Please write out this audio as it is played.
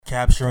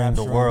Capturing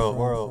the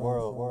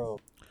world.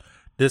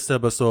 This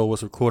episode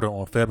was recorded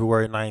on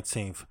February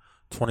 19th,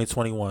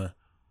 2021.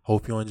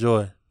 Hope you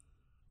enjoy.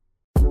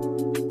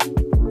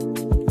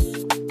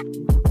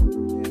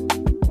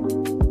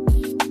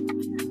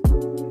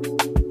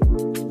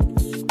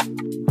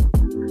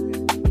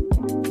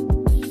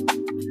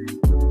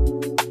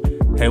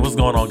 Hey, what's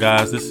going on,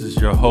 guys? This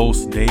is your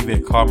host,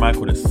 David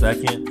Carmichael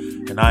II,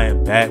 and I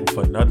am back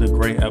with another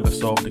great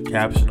episode of the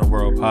Capturing the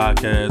World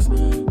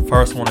podcast.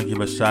 First, I want to give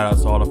a shout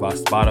out to all of our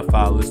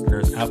Spotify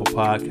listeners, Apple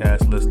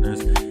Podcast listeners,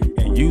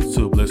 and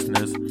YouTube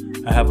listeners.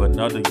 I have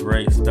another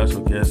great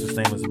special guest. His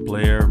name is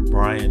Blair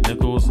Brian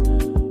Nichols.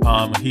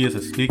 He is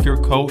a speaker,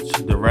 coach,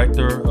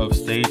 director of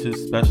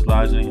stages,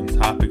 specializing in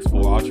topics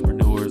for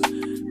entrepreneurs,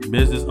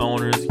 business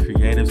owners,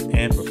 creatives,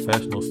 and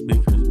professional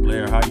speakers.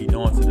 Blair, how are you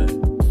doing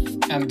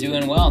today? I'm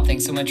doing well.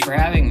 Thanks so much for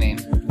having me.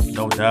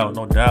 No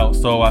doubt.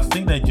 So I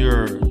see that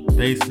you're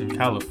based in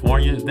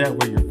California. Is that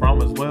where you're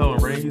from as well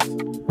and raised?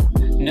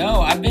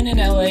 No, I've been in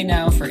LA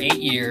now for 8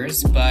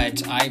 years,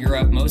 but I grew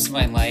up most of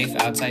my life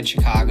outside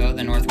Chicago,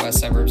 the northwest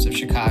suburbs of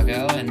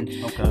Chicago. And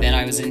Then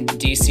I was in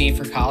DC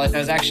for college. I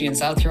was actually in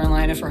South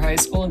Carolina for high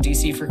school, in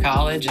DC for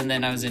college, and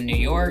then I was in New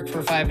York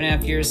for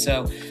 5.5 years.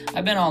 So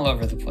I've been all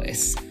over the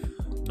place.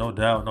 No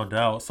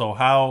doubt. So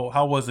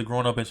how was it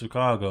growing up in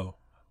Chicago?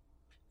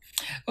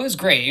 It was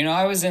great.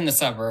 I was in the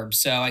suburbs,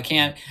 so I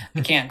can't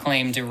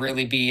claim to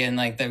really be in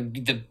like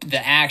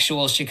the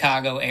actual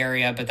Chicago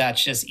area, but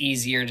that's just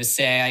easier to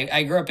say.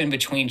 I grew up in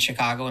between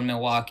Chicago and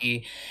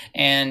Milwaukee,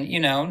 and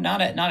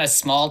not a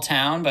small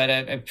town, but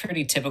a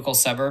pretty typical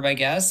suburb, I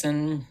guess.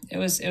 And it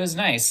was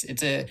nice.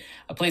 It's a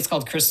place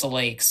called Crystal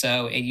Lake.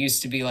 So it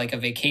used to be like a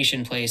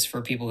vacation place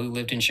for people who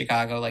lived in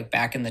Chicago, like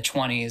back in the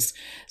 20s.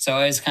 So I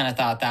always kind of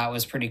thought that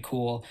was pretty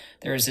cool.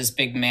 There was this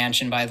big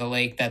mansion by the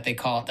lake that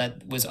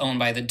was owned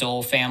by the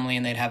Dole family,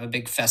 and they'd have a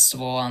big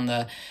festival on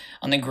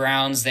the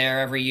grounds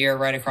there every year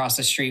right across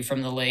the street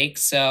from the lake.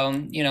 So,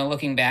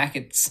 looking back,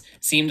 it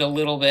seemed a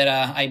little bit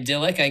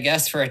idyllic, I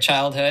guess, for a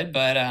childhood,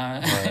 but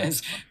right.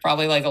 It's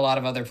probably like a lot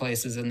of other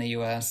places in the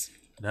U.S.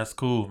 That's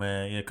cool,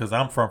 man. Yeah, because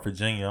I'm from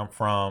Virginia. I'm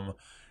from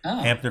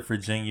Hampton,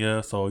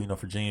 Virginia. So,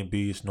 Virginia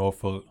Beach,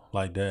 Norfolk,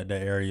 like that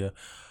area.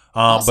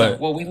 Awesome.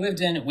 Well, we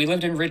lived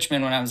in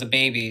Richmond when I was a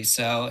baby,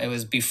 so it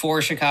was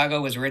before Chicago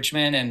was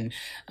Richmond, and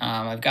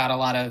I've got a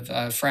lot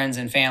of friends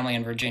and family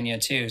in Virginia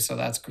too, so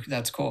that's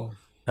cool.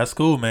 That's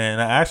cool,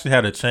 man. I actually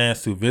had a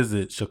chance to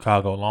visit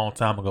Chicago a long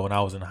time ago when I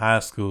was in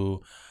high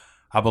school.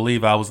 I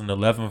believe I was in the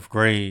 11th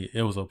grade.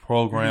 It was a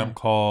program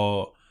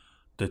called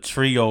the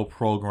TRIO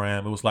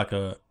program. It was like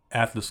a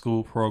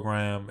after-school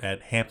program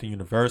at Hampton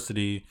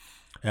University,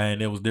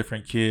 and it was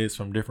different kids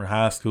from different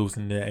high schools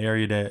in the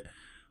area that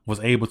was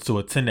able to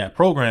attend that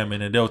program,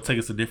 and then they'll take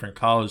us to different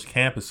college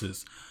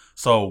campuses.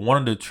 So one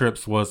of the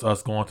trips was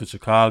us going to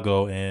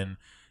Chicago, and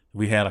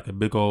we had like a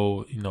big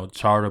old,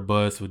 charter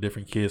bus with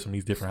different kids from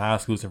these different high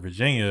schools in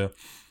Virginia,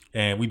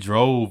 and we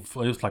drove.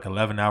 It was like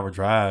 11-hour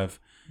drive,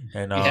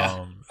 and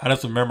I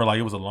just remember like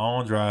it was a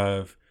long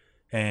drive,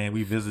 and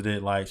we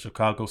visited like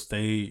Chicago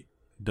State,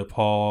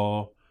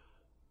 DePaul.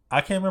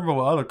 I can't remember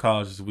what other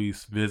colleges we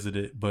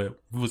visited, but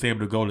we was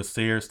able to go to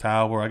Sears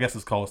Tower. I guess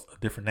it's called a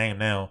different name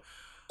now.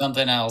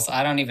 Something else.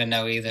 I don't even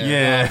know either.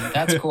 Yeah.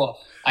 That's cool.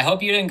 I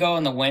hope you didn't go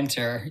in the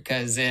winter,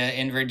 because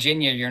in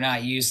Virginia, you're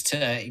not used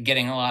to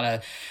getting a lot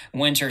of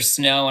winter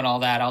snow and all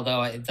that,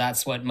 although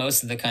that's what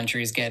most of the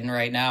country is getting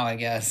right now, I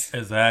guess.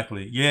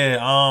 Exactly. Yeah.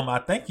 I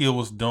think it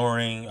was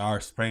during our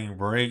spring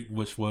break,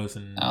 which was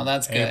in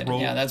that's April.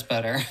 Good. Yeah, that's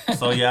better.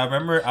 So yeah,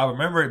 I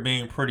remember it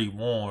being pretty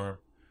warm.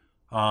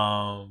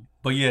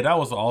 But yeah, that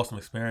was an awesome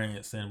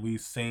experience, and we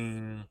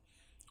seen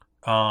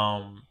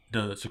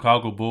the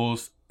Chicago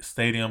Bulls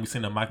stadium. We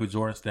seen the Michael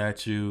Jordan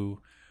statue.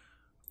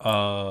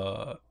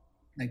 The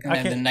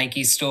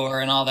Nike store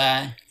and all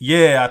that.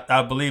 Yeah,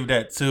 I believe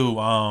that too.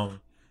 I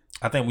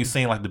think we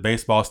seen like the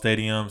baseball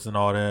stadiums and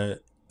all that.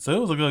 So it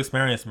was a good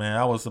experience, man.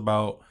 I was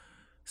about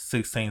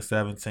 16,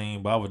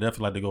 17, but I would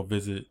definitely like to go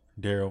visit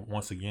there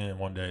once again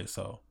one day.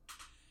 So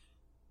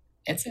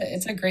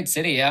it's a great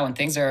city, yeah. When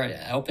things are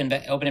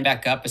opening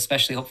back up,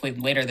 especially hopefully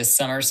later this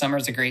summer.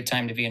 Summer's a great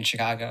time to be in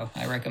Chicago.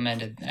 I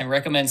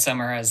recommend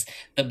summer as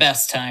the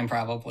best time,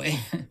 probably.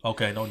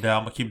 Okay, no doubt.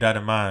 I'm gonna keep that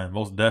in mind,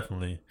 most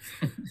definitely.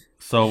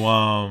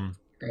 So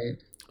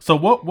Great. So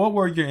what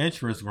were your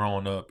interests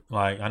growing up?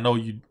 Like, I know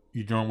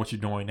you're doing what you're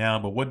doing now,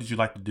 but what did you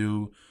like to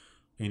do,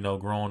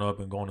 growing up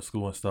and going to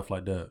school and stuff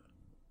like that?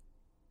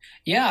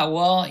 Yeah,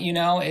 well,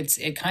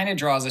 it kind of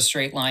draws a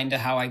straight line to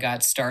how I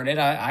got started.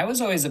 I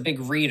was always a big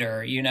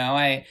reader.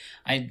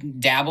 I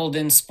dabbled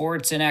in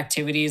sports and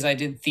activities. I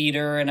did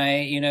theater, and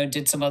I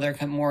did some other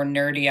more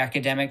nerdy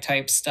academic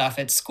type stuff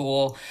at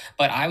school.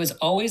 But I was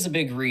always a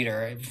big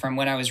reader from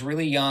when I was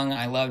really young.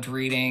 I loved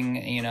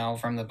reading.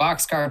 From the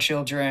Boxcar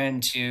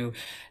Children to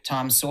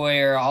Tom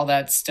Sawyer, all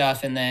that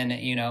stuff, and then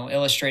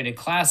illustrated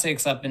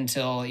classics up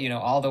until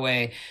all the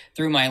way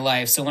through my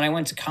life. So when I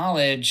went to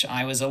college,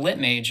 I was a lit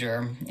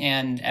major,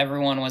 and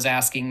everyone was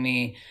asking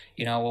me,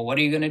 well, what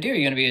are you going to do?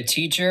 You're going to be a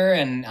teacher.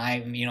 And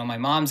my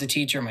mom's a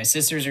teacher, my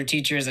sisters are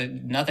teachers.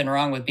 Nothing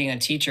wrong with being a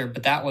teacher,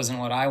 but that wasn't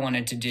what I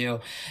wanted to do.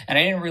 And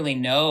I didn't really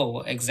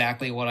know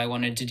exactly what I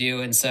wanted to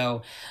do. And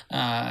so,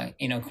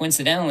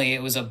 coincidentally,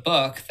 it was a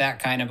book that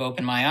kind of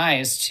opened my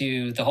eyes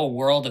to the whole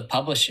world of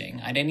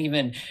publishing. I didn't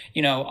even,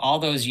 all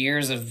those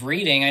years of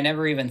reading, I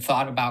never even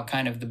thought about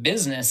kind of the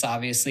business,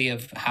 obviously,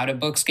 of how do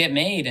books get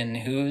made and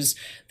who's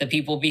the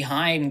people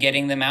behind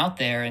getting them out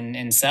there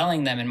and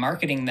selling them and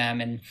marketing them.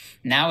 And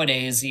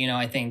nowadays,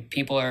 I think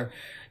people are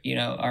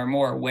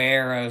more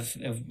aware of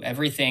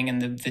everything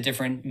and the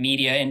different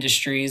media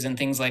industries and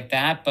things like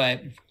that.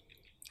 But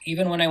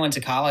even when I went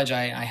to college,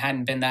 I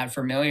hadn't been that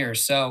familiar.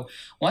 So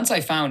once I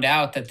found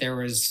out that there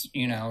was,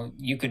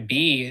 you could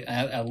be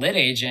a lit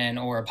agent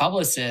or a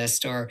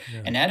publicist or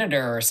an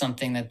editor or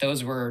something, that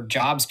those were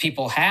jobs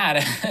people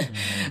had,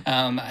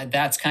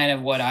 that's kind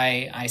of what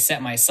I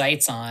set my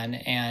sights on.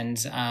 And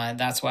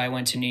that's why I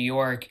went to New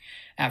York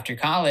after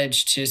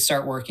college to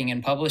start working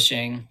in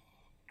publishing.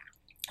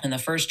 And the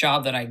first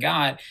job that I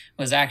got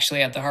was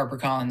actually at the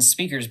HarperCollins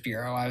Speakers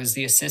Bureau. I was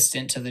the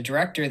assistant to the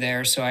director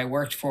there. So I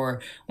worked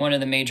for one of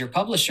the major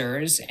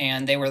publishers,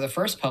 and they were the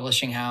first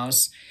publishing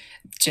house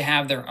to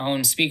have their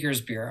own speakers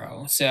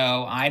bureau.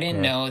 So I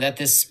didn't know that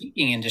this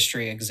speaking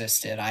industry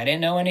existed. I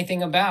didn't know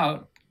anything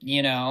about,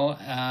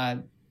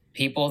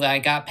 people that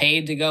got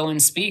paid to go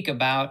and speak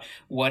about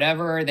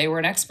whatever they were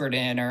an expert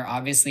in, or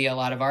obviously a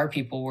lot of our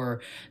people were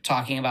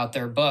talking about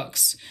their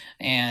books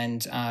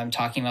and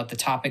talking about the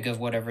topic of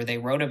whatever they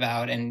wrote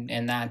about.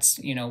 And that's,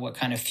 what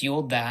kind of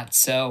fueled that.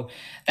 So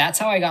that's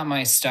how I got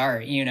my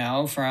start,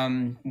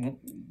 from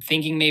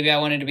thinking maybe I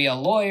wanted to be a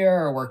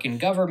lawyer or work in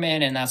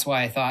government. And that's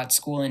why I thought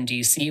school in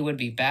DC would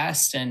be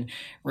best, and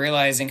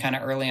realizing kind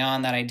of early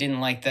on that I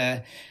didn't like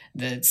the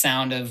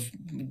sound of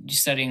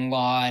studying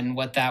law and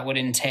what that would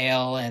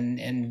entail,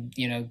 and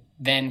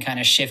then kind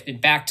of shifted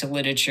back to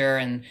literature,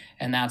 and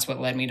that's what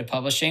led me to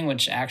publishing,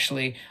 which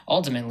actually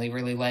ultimately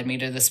really led me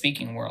to the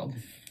speaking world.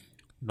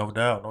 No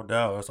doubt, no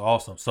doubt. That's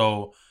awesome.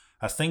 So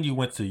I think you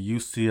went to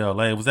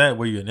UCLA. Was that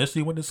where you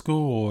initially went to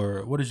school,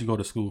 or what did you go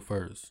to school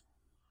first?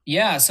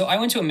 Yeah, so I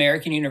went to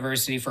American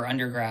University for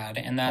undergrad,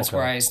 and that's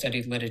where I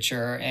studied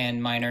literature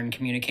and minored in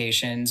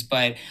communications.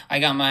 But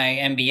I got my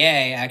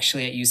MBA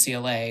actually at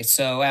UCLA.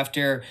 So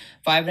after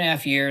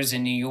 5.5 years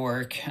in New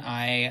York,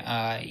 I,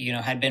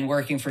 had been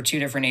working for two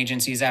different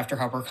agencies after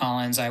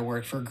HarperCollins. I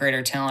worked for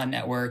Greater Talent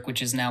Network,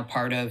 which is now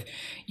part of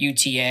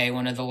UTA,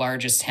 one of the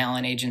largest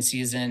talent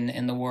agencies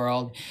in the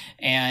world.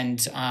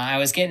 And I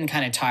was getting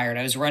kind of tired.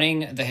 I was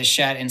running the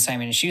Hachette and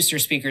Simon & Schuster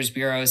Speakers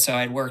Bureau, so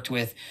I'd worked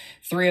with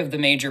three of the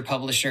major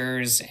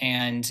publishers,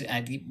 and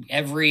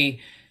every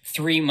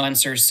 3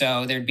 months or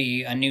so there'd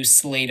be a new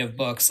slate of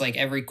books. Like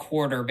every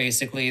quarter,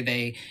 basically,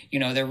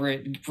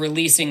 they're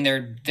releasing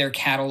their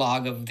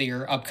catalog of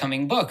their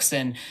upcoming books,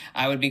 and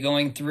I would be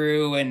going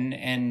through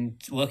and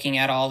looking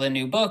at all the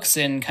new books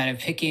and kind of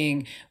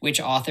picking which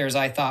authors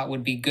I thought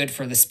would be good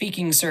for the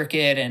speaking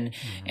circuit, and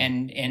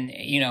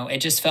it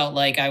just felt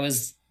like I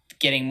was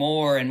getting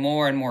more and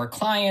more and more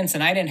clients,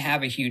 and I didn't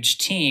have a huge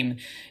team.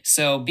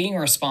 So being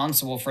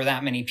responsible for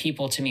that many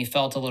people to me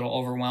felt a little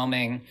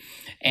overwhelming.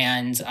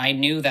 And I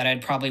knew that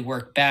I'd probably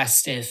work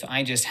best if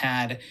I just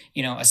had,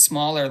 a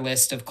smaller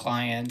list of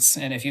clients.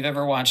 And if you've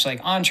ever watched like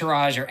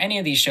Entourage or any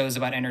of these shows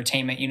about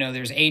entertainment,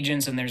 there's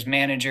agents and there's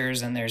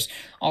managers and there's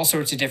all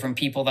sorts of different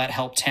people that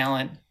help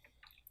talent.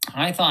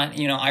 I thought,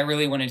 I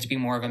really wanted to be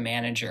more of a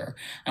manager.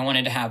 I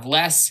wanted to have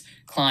less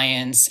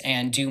clients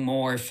and do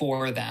more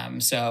for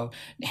them. So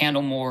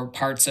handle more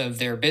parts of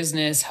their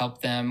business,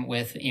 help them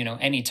with,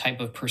 any type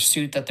of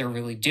pursuit that they're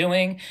really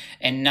doing,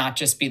 and not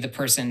just be the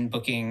person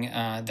booking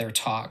their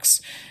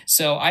talks.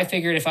 So I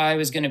figured if I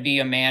was going to be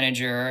a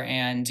manager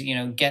and,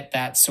 get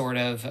that sort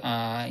of,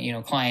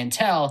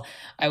 clientele,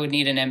 I would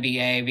need an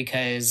MBA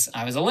because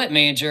I was a lit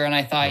major, and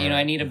I thought,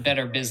 I need a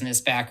better business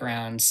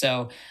background.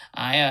 So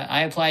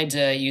I applied to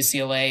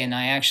UCLA, and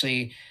I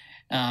actually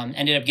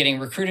ended up getting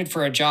recruited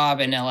for a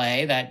job in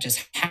LA that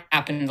just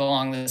happened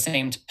along the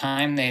same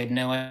time. They had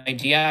no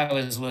idea I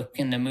was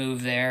looking to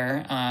move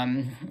there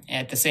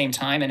at the same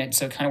time, and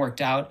so it kind of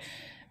worked out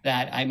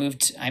that I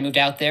moved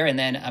out there. And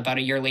then about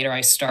a year later,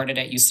 I started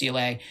at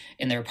UCLA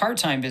in their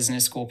part-time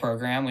business school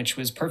program, which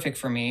was perfect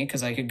for me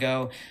because I could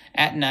go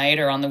at night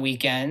or on the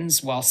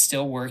weekends while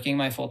still working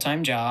my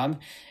full-time job.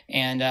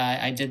 And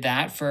I did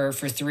that for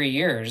 3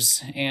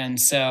 years.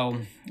 And so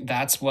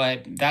that's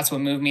what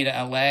moved me to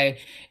LA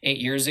 8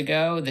 years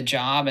ago, the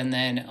job, and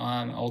then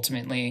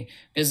ultimately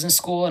business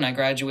school. And I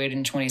graduated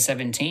in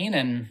 2017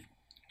 and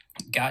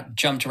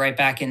jumped right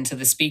back into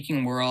the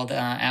speaking world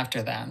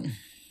after that.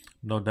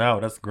 No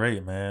doubt. That's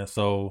great, man.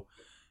 So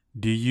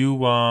do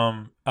you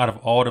out of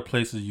all the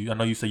places I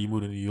know you say you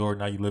moved to New York,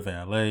 now you live in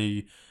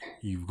LA,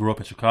 you grew up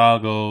in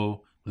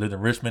Chicago, lived in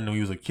Richmond when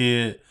you was a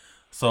kid.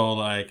 So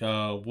like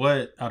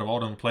what out of all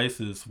them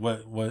places,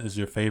 what is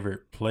your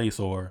favorite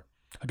place? Or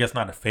I guess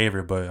not a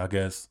favorite, but I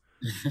guess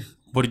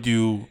what did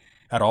you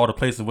out of all the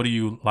places, what do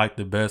you like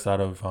the best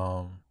out of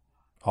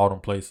all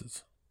them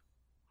places?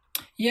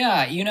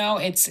 Yeah,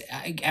 it's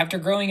after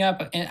growing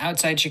up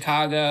outside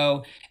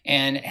Chicago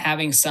and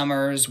having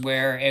summers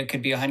where it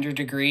could be 100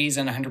 degrees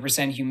and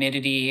 100%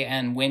 humidity,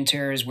 and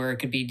winters where it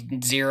could be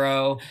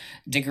 0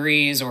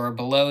 degrees or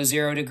below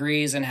 0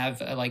 degrees and have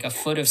like a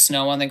foot of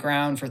snow on the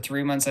ground for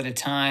 3 months at a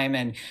time,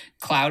 and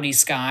cloudy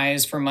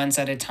skies for months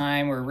at a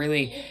time, where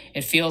really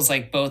it feels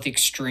like both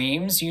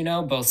extremes,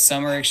 both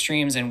summer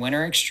extremes and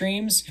winter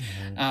extremes.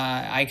 Hmm.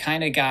 I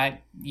kind of got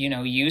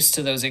used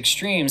to those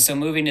extremes. So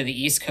moving to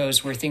the East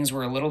Coast where things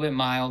were a little bit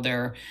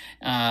milder,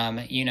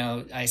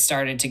 I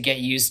started to get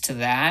used to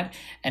that.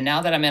 And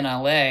now that I'm in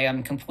LA,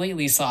 I'm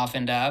completely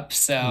softened up.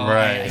 So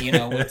Right.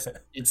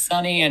 it's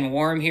sunny and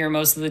warm here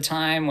most of the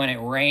time. When it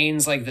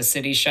rains, like the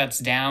city shuts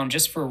down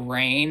just for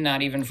rain,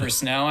 not even for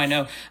snow. I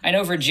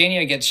know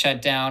Virginia gets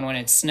shut down when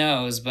it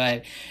snows,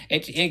 but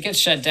it gets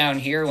shut down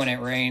here when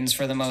it rains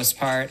for the most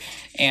part.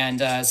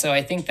 And so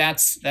I think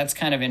that's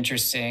kind of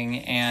interesting.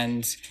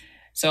 And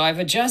so I've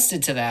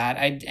adjusted to that.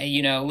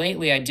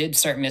 Lately I did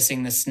start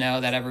missing the snow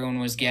that everyone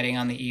was getting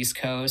on the East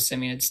Coast. I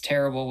mean, it's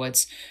terrible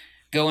what's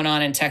going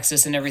on in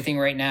Texas and everything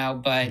right now,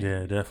 but Yeah,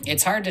 definitely.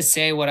 it's hard to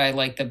say what I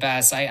like the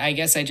best. I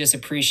guess I just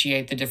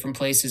appreciate the different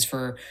places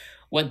for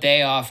what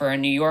they offer.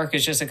 And New York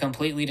is just a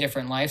completely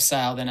different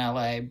lifestyle than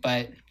LA,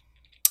 but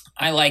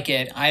I like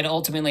it. I'd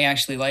ultimately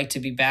actually like to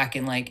be back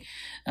in like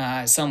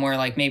somewhere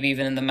like maybe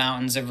even in the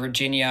mountains of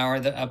Virginia or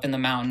up in the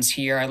mountains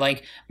here. I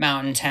like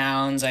mountain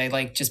towns. I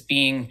like just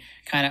being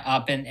kind of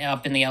up in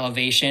the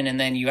elevation, and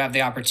then you have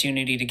the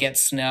opportunity to get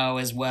snow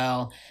as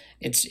well.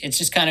 It's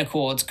just kind of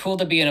cool. It's cool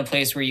to be in a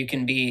place where you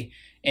can be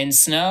in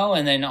snow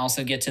and then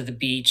also get to the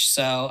beach.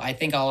 So I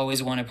think I'll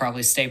always want to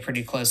probably stay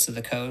pretty close to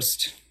the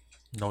coast.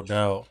 No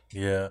doubt.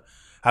 Yeah.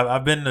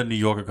 I've been to New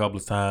York a couple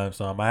of times.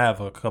 I have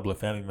a couple of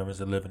family members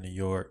that live in New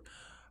York.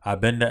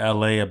 I've been to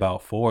LA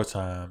about 4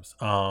 times.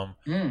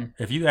 Mm.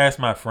 If you ask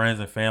my friends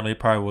and family, they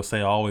probably will say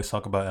I always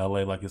talk about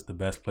LA like it's the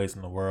best place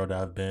in the world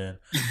that I've been.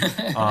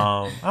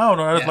 I don't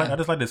know. I Yeah.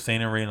 just like the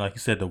scenery, and like you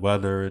said, the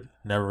weather. It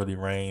never really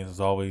rains. It's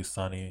always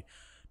sunny.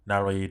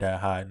 Not really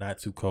that hot, not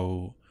too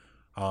cold.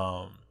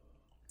 Um,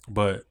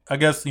 but I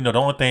guess the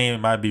only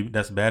thing might be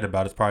that's bad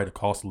about it is probably the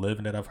cost of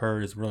living that I've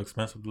heard is real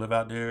expensive to live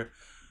out there.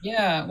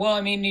 Yeah, well,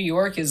 I mean, New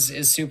York is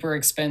super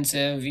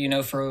expensive,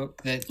 for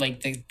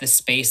the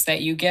space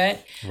that you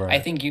get. I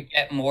Right. think you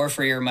get more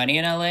for your money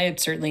in LA. It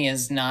certainly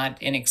is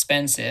not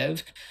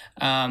inexpensive.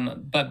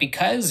 But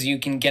because you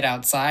can get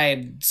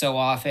outside so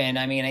often,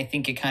 I mean, I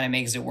think it kind of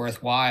makes it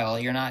worthwhile.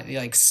 You're not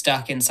like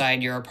stuck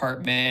inside your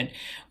apartment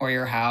or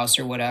your house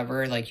or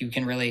whatever. Like you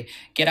can really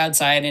get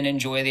outside and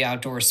enjoy the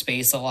outdoor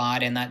space a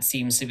lot. And that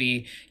seems to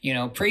be,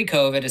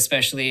 pre-COVID,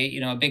 especially,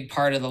 a big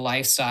part of the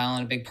lifestyle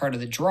and a big part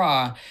of the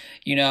draw.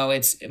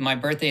 It's my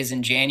birthday is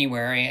in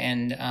January,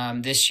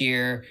 and this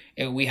year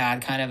we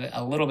had kind of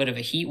a little bit of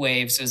a heat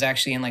wave. So it was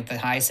actually in like the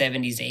high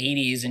 70s,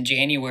 80s in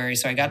January.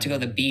 So I got to go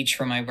to the Mm, beach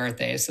for my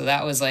birthday. So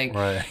that was like,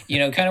 right.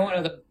 kind of one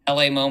of the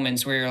LA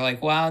moments where you're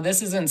like, wow,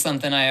 this isn't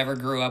something I ever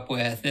grew up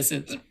with. This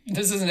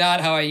is not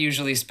how I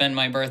usually spend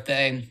my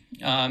birthday.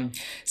 So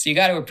you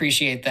got to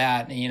appreciate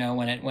that,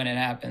 when it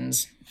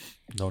happens.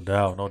 No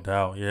doubt. No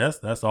doubt. Yeah,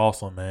 that's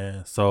awesome,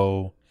 man.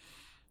 So,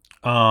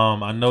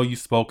 I know you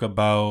spoke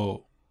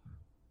about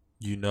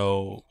you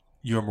know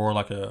you're more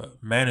like a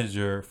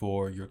manager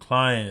for your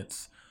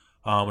clients.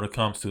 When it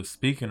comes to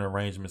speaking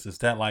arrangements, is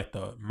that like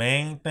the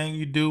main thing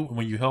you do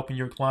when you're helping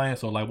your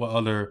clients, or like what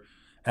other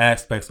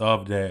aspects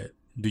of that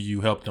do you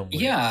help them with?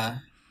 Yeah.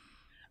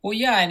 Well,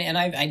 yeah, and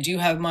I do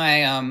have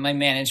my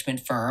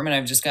management firm, and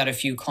I've just got a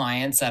few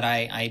clients that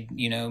I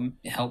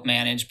help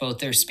manage both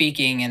their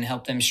speaking and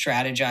help them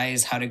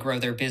strategize how to grow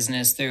their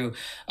business through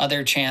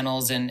other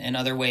channels and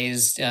other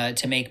ways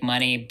to make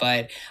money.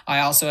 But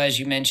I also,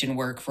 as you mentioned,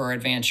 work for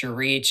Advance Your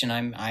Reach, and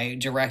I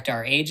direct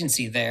our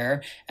agency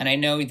there. And I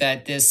know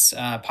that this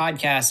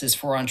podcast is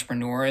for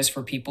entrepreneurs,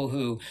 for people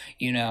who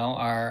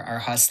are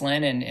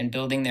hustling and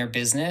building their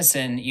business.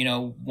 And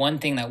one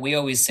thing that we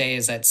always say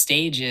is that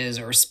stages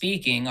or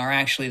speaking are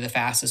actually the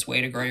fastest way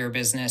to grow your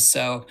business.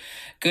 So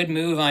good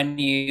move on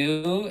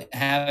you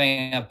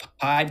having a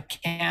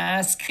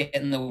podcast,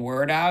 getting the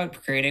word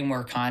out, creating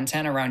more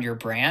content around your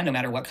brand, no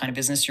matter what kind of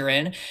business you're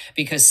in,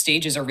 because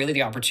stages are really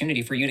the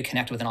opportunity for you to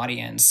connect with an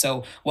audience.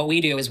 So what we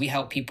do is we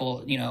help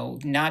people,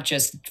 not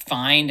just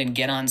find and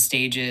get on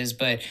stages,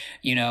 but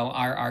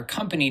our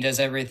company does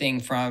everything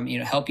from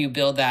help you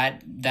build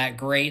that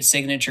great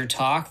signature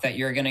talk that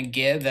you're going to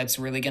give that's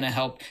really going to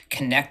help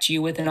connect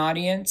you with an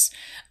audience.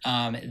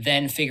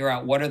 Then figure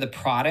out what are the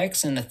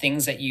products and the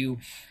things that you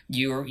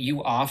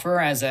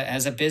offer as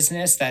a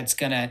business that's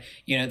gonna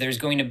there's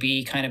going to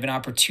be kind of an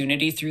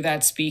opportunity through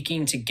that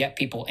speaking to get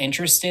people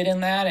interested in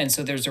that. And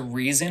so there's a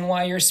reason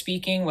why you're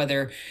speaking,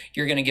 whether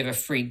you're going to give a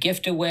free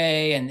gift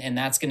away, and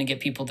that's going to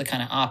get people to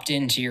kind of opt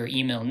into your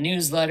email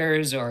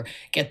newsletters or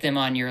get them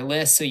on your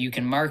list so you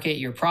can market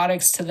your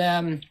products to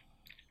them.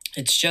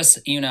 It's just,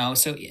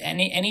 so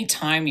any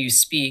time you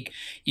speak,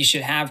 you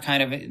should have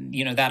kind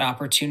of, that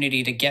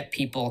opportunity to get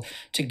people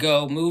to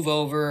go move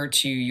over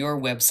to your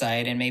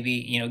website and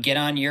maybe, get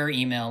on your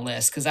email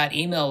list, because that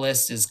email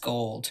list is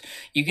gold.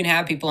 You can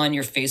have people on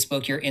your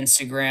Facebook, your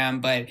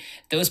Instagram, but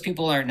those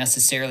people aren't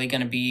necessarily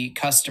going to be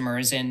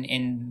customers,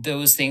 and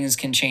those things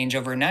can change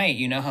overnight.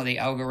 You know how the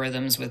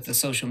algorithms with the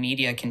social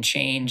media can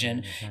change,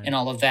 and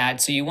all of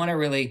that. So you want to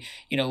really,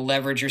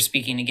 leverage your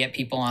speaking to get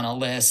people on a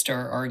list,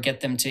 or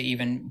get them to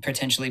even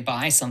potentially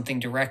buy something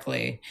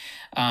directly.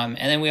 And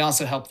then we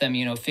also help them,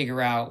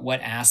 figure out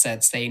what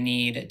assets they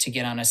need to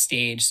get on a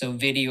stage. So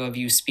video of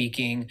you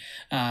speaking,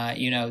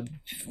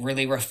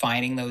 really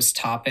refining those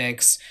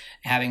topics,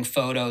 having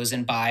photos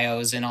and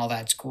bios and all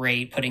that's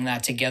great, putting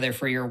that together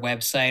for your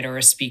website or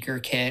a speaker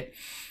kit.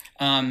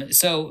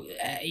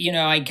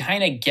 I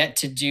kind of get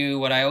to do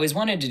what I always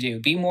wanted to do,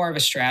 be more of a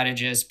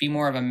strategist, be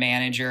more of a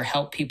manager,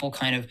 help people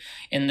kind of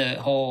in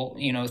the whole,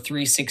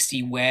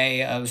 360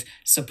 way of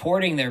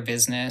supporting their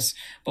business.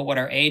 But what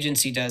our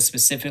agency does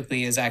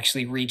specifically is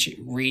actually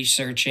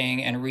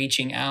researching and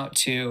reaching out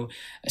to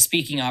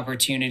speaking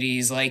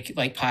opportunities like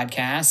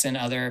podcasts and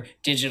other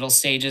digital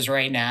stages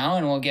right now.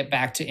 And we'll get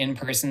back to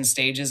in-person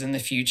stages in the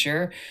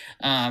future,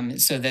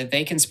 so that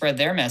they can spread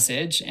their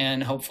message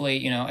and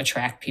hopefully,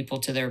 attract people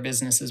to their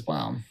business as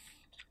well.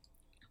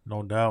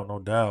 No doubt, no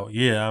doubt.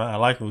 Yeah, I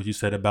like what you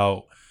said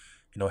about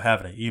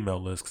having an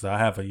email list, because I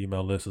have an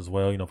email list as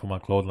well. For my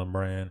clothing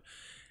brand,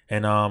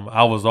 and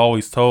I was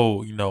always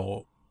told,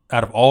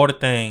 out of all the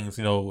things,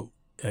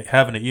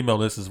 having an email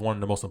list is one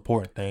of the most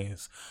important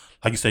things.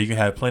 Like you said, you can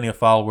have plenty of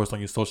followers on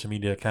your social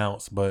media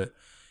accounts, but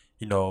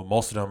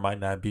most of them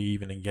might not be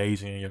even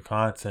engaging in your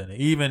content. And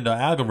even the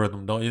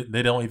algorithm don't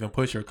even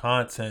push your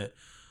content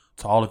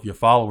to all of your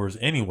followers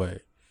anyway.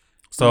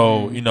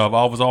 So,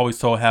 I was always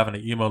told having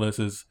an email list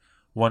is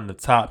one of the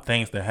top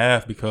things to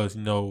have, because,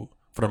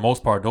 for the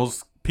most part,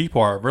 those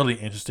people are really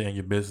interested in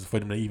your business for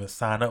them to even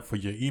sign up for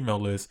your email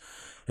list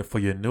and for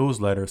your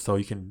newsletter. So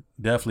you can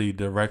definitely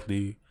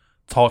directly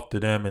talk to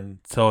them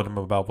and tell them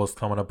about what's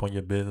coming up on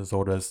your business,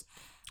 or just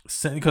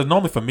send, because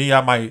normally for me,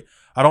 I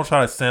don't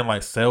try to send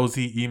like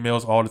salesy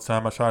emails all the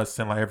time. I try to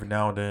send like every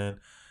now and then,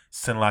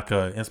 send like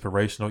a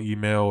inspirational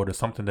email or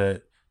something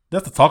that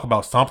just to talk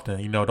about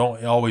something.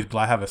 Don't always be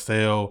like, have a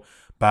sale,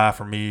 buy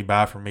for me,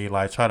 buy for me.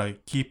 Like, try to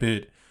keep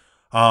it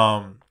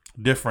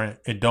different,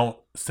 and don't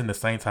send the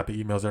same type of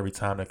emails every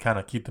time, to kind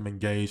of keep them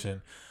engaged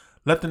and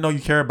let them know you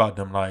care about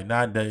them. Like,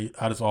 not that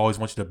I just always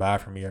want you to buy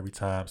from me every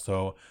time.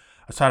 So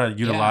I try to Yeah.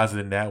 utilize it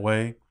in that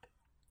way.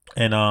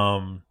 And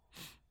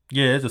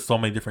yeah, there's just so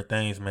many different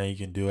things, man, you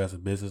can do as a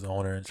business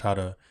owner and try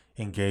to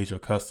engage your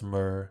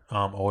customer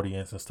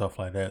audience and stuff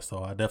like that.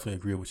 So I definitely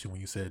agree with you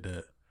when you said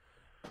that.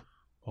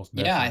 Most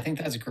Yeah, I definitely. think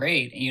that's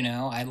great.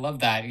 I love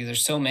that.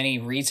 There's so many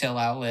retail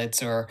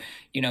outlets, or,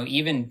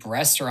 even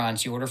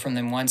restaurants. You order from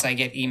them once, I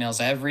get emails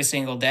every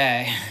single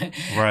day.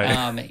 Right.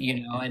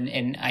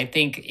 And I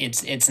think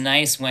it's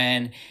nice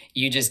when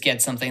you just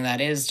get something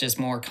that is just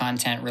more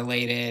content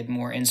related,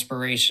 more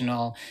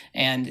inspirational.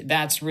 And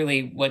that's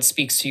really what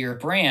speaks to your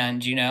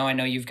brand. I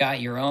know you've got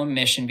your own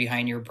mission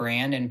behind your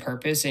brand and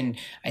purpose. And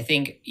I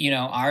think,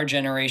 our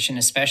generation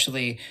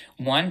especially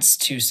wants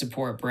to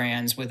support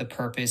brands with a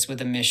purpose, with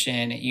a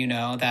mission,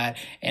 that,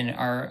 and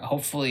are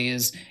hopefully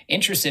is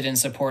interested in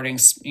supporting,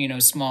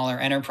 smaller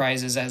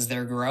enterprises as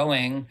they're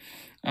growing.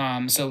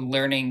 So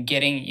learning,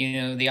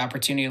 getting, the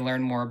opportunity to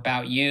learn more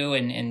about you,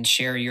 and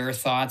share your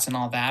thoughts and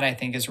all that, I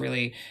think is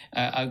really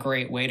a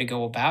great way to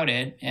go about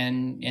it.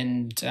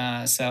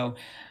 So,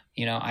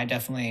 I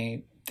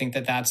definitely think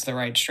that that's the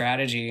right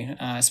strategy,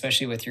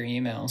 especially with your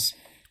emails.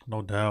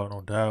 No doubt,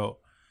 no doubt.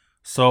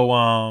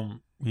 So,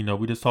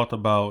 we just talked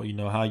about,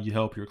 how you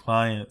help your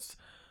clients.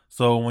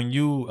 So when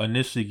you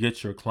initially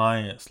get your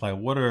clients, like,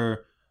 what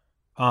are,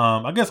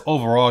 I guess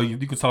overall, you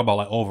can talk about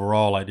like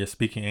overall, like they're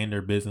speaking in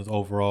their business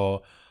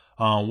overall.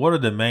 What are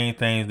the main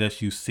things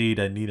that you see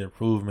that need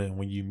improvement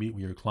when you meet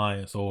with your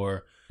clients,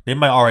 or they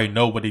might already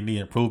know what they need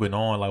improvement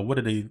on? Like, what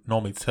do they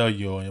normally tell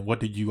you, and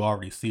what did you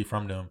already see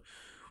from them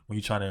when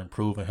you're trying to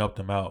improve and help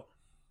them out?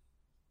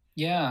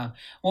 Yeah.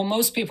 Well,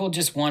 most people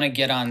just want to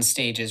get on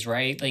stages,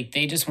 right? Like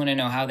they just want to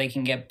know how they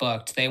can get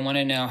booked. They want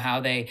to know how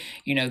they,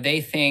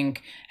 they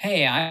think,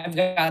 hey, I've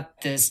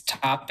got this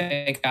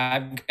topic,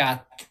 I've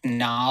got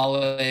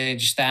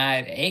knowledge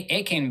that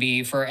it can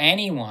be for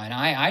anyone.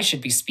 I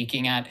should be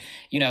speaking at,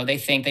 they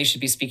think they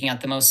should be speaking at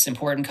the most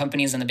important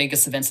companies and the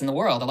biggest events in the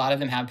world. A lot of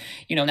them have,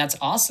 and that's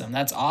awesome.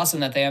 That's awesome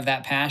that they have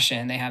that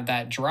passion, they have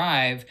that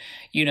drive,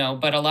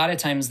 but a lot of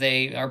times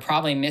they are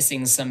probably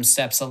missing some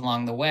steps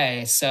along the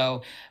way.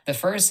 So, the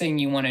first thing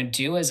you want to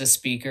do as a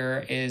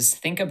speaker is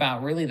think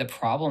about really the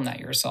problem that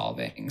you're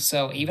solving.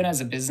 So even as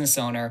a business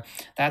owner,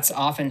 that's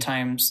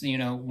oftentimes,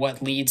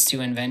 what leads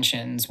to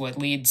inventions, what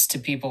leads to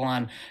people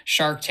on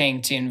Shark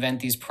Tank to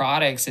invent these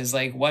products is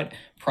like, what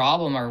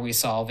problem are we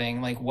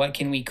solving? Like, what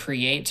can we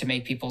create to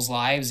make people's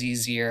lives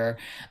easier?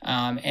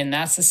 And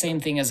that's the same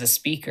thing as a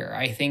speaker.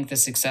 I think the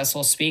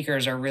successful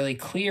speakers are really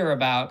clear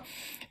about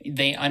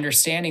they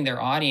understanding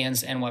their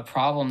audience and what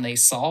problem they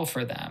solve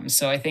for them.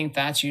 So I think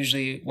that's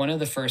usually one of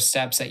the first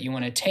steps that you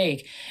want to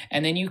take.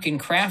 And then you can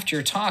craft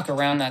your talk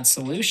around that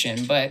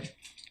solution. But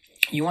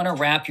you want to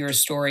wrap your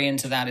story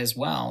into that as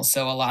well.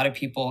 So a lot of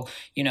people,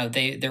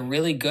 they're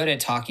really good at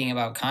talking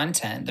about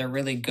content. They're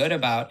really good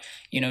about,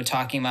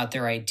 talking about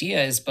their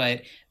ideas,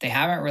 but they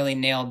haven't really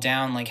nailed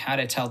down like how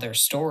to tell their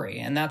story.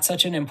 And that's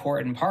such an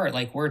important part.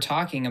 Like we're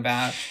talking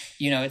about,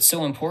 it's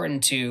so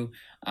important to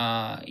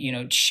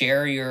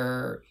share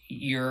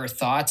your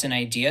thoughts and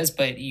ideas,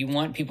 but you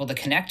want people to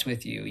connect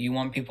with you. You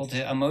want people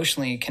to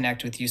emotionally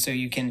connect with you so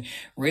you can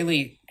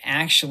really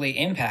actually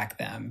impact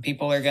them.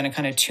 People are going to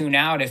kind of tune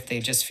out if they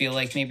just feel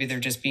like maybe they're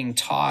just being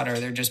taught or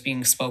they're just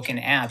being spoken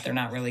at. They're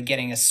not really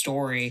getting a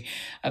story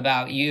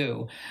about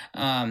you.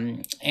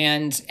 And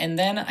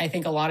then I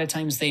think a lot of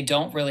times they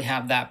don't really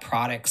have that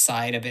product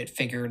side of it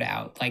figured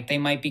out. Like they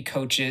might be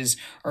coaches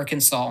or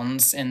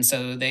consultants. And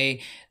so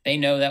they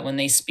know that when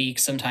they speak,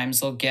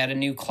 sometimes they'll get a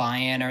new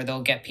client or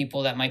they'll get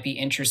people that might be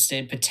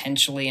interested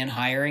potentially in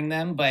hiring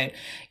them. But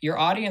your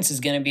audience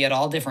is going to be at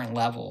all different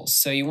levels.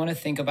 So you want to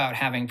think about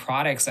having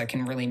products that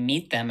can really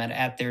meet them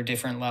at their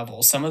different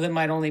levels. Some of them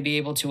might only be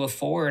able to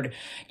afford,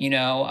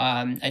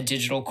 a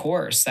digital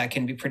course that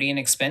can be pretty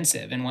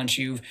inexpensive. And once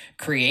you've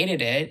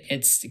created it,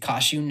 it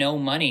costs you no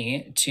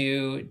money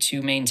to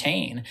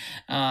maintain.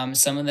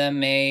 Some of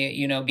them may,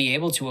 be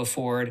able to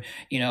afford,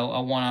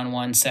 a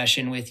one-on-one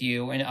session with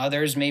you, and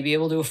others may be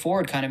able to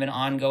afford kind of an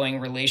ongoing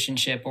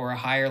relationship or a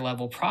higher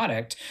level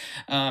product.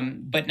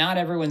 But not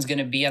everyone's going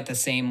to be at the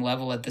same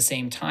level at the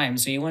same time.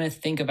 So you want to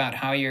think about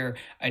how you're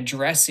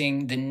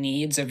addressing the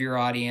needs of your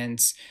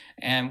audience,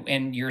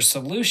 and your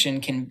solution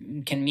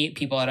can meet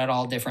people at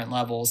all different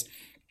levels.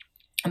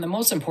 And the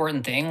most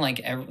important thing,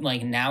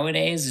 like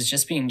nowadays, is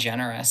just being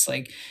generous,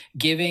 like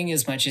giving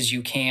as much as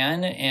you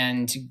can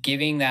and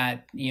giving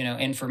that,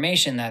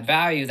 information, that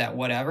value, that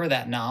whatever,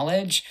 that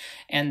knowledge.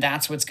 And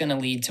that's what's going to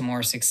lead to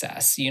more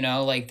success.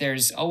 Like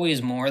there's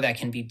always more that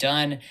can be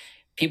done.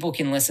 People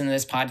can listen to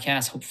this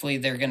podcast. Hopefully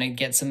they're going to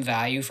get some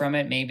value from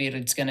it. Maybe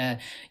it's going to,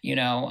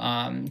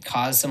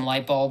 cause some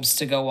light bulbs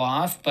to go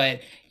off,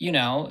 but,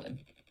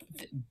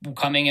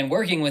 coming and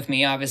working with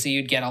me, obviously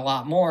you'd get a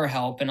lot more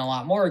help and a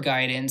lot more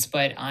guidance,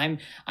 but I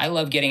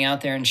love getting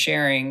out there and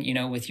sharing,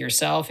 with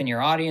yourself and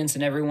your audience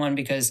and everyone,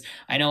 because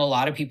I know a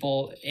lot of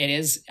people,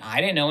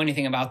 I didn't know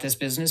anything about this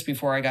business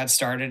before I got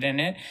started in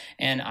it,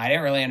 and I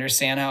didn't really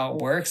understand how it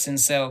works. And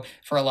so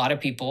for a lot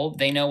of people,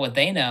 they know what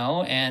they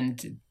know,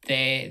 and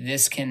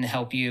this can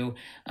help you,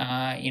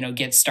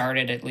 get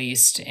started at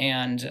least.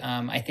 And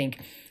I think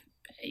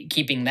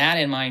keeping that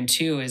in mind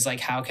too is like,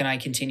 how can I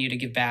continue to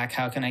give back?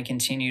 How can I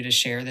continue to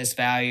share this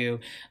value,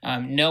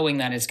 knowing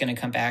that it's going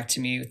to come back to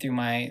me through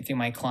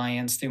my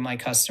clients, through my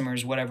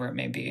customers, whatever it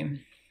may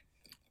be.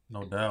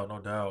 No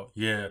doubt.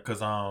 Yeah, because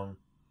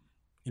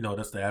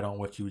that's to add on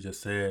what you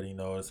just said.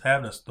 It's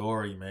having a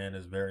story, man,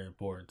 is very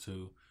important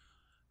too.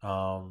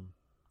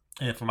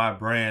 And for my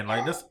brand,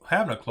 like this,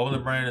 having a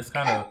clothing brand is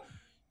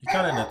you're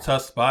kind of in a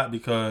tough spot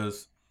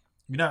because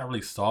you're not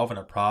really solving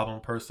a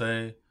problem per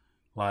se.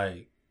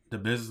 Like the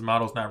business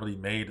model is not really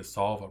made to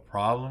solve a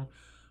problem.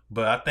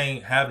 But I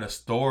think having a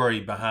story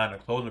behind a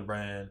clothing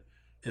brand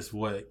is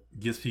what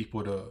gets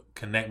people to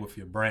connect with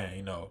your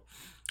brand,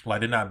 Like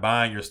they're not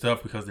buying your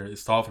stuff because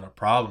it's solving a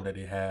problem that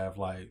they have,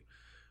 like,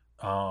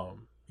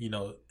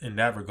 in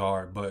that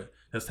regard. But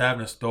just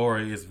having a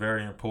story is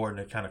very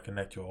important to kind of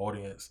connect your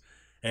audience.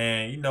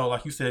 And,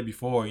 like you said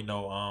before,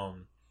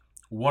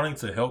 wanting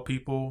to help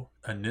people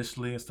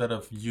initially instead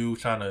of you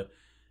trying to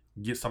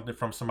get something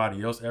from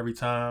somebody else every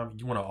time.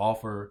 You want to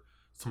offer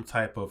some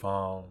type of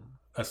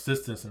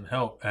assistance and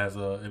help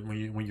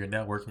when you're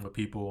networking with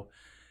people,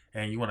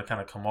 and you want to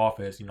kind of come off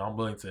as, I'm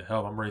willing to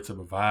help, I'm ready to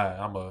provide,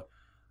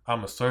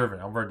 I'm a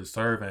servant, I'm ready to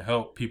serve and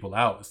help people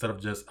out instead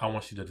of just I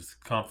want you to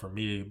just come from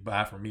me,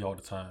 buy from me all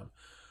the time.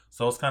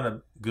 So it's kind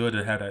of good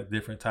to have that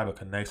different type of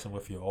connection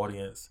with your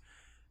audience,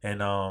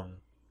 and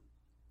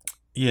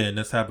and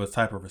just have a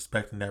type of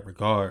respect in that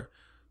regard.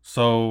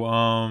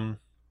 So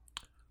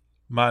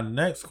my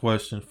next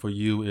question for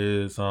you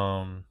is,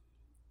 I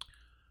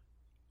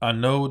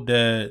know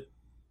that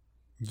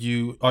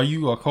you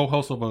a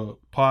co-host of a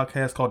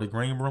podcast called the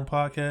Green Room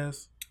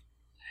Podcast?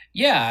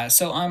 Yeah,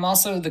 so I'm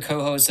also the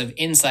co-host of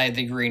Inside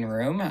the Green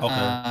Room.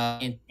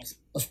 Okay.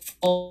 The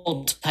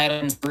full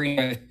title is Green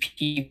Room with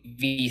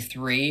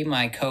PV3.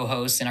 My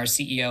co-host and our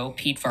CEO,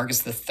 Pete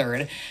Vargas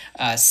III,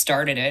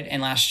 started it.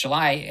 And last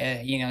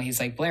July, he's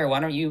like, Blair,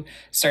 why don't you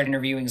start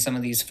interviewing some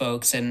of these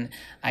folks? And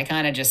I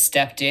kind of just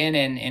stepped in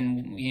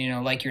and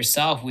like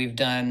yourself, we've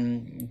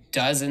done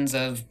dozens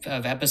of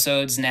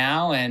episodes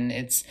now, and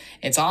it's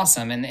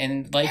awesome.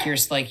 And like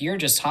you're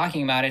just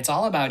talking about, it's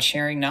all about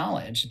sharing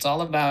knowledge. It's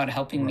all about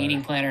helping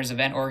meeting planners,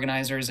 event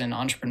organizers, and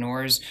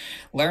entrepreneurs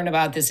learn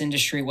about this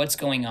industry, what's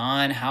going on,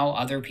 done, how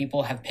other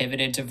people have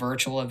pivoted to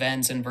virtual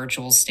events and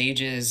virtual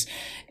stages.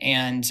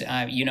 And,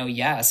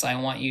 yes, I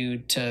want you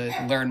to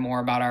learn more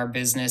about our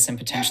business and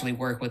potentially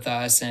work with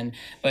us.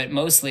 But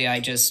mostly I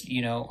just,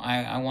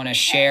 I want to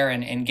share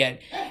and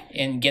get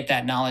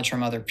that knowledge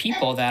from other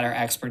people that are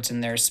experts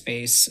in their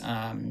space,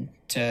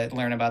 to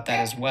learn about that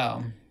as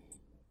well.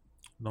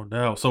 No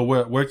doubt. So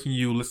where can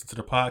you listen to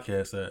the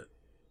podcast at?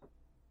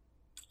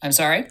 I'm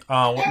sorry.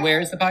 Where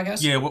is the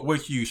podcast? Yeah, where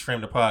can you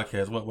stream the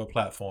podcast? What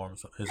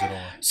platforms is it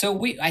on?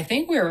 So I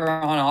think we're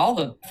on all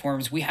the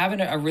platforms. We have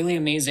a really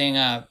amazing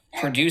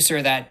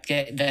producer that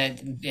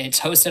it's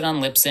hosted on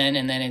Libsyn,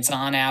 and then it's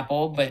on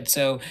Apple.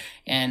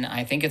 And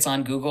I think it's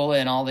on Google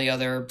and all the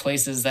other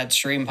places that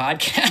stream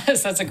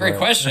podcasts. That's a great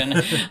question.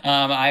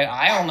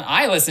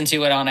 I listen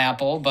to it on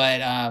Apple,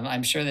 but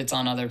I'm sure that's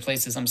on other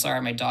places. I'm sorry,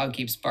 my dog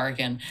keeps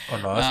barking. Oh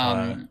no, that's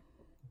fine.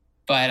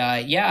 But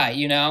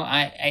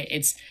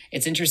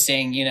it's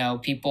interesting.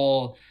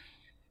 People.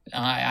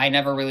 I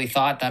never really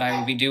thought that I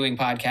would be doing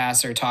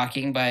podcasts or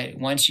talking, but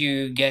once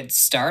you get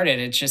started,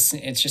 it's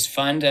just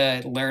fun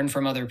to learn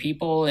from other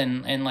people,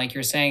 and like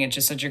you're saying, it's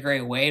just such a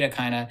great way to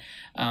kind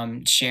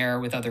of share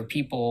with other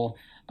people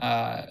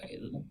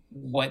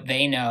what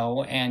they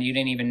know, and you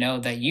didn't even know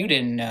that you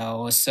didn't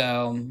know.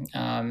 So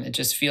it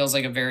just feels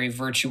like a very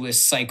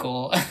virtuous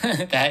cycle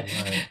that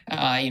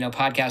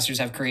podcasters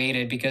have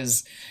created,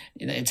 because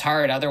it's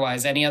hard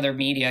otherwise. Any other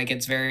media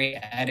gets very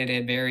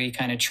edited, very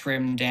kind of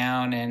trimmed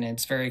down, and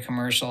it's very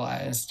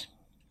commercialized.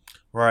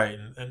 Right.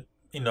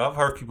 And I've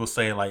heard people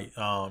say like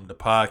the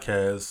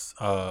podcast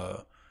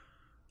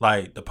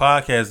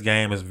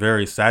game is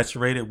very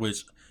saturated,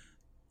 which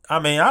I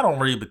mean, I don't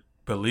really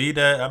believe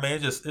that. I mean,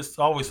 it's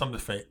always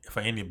something for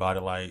anybody.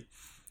 Like,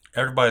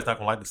 everybody's not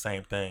gonna like the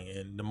same thing,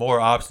 and the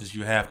more options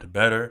you have, the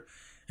better.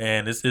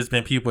 And it's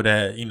been people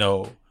that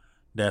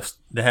that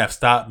have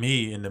stopped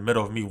me in the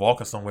middle of me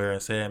walking somewhere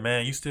and said,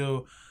 "Man,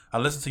 I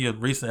listened to your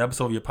recent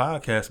episode of your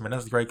podcast. Man,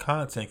 that's great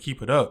content.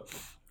 Keep it up."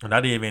 And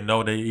I didn't even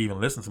know they even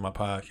listened to my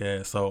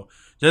podcast. So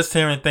just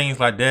hearing things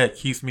like that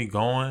keeps me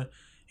going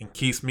and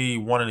keeps me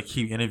wanting to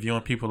keep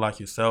interviewing people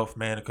like yourself,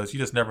 man, because you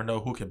just never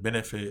know who can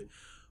benefit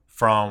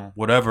from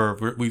whatever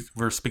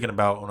we're speaking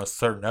about on a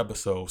certain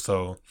episode.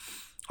 So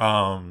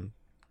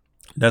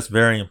that's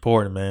very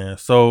important, man.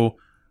 So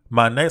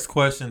my next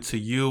question to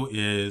you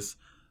is,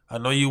 I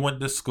know you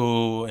went to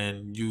school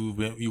and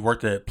you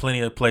worked at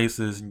plenty of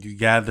places and you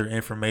gather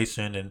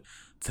information and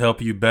to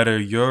help you better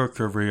your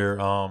career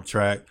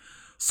track.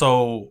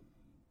 So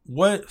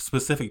what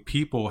specific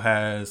people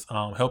has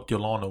helped you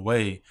along the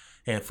way,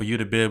 and for you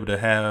to be able to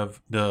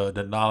have the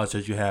knowledge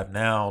that you have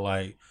now?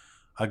 Like,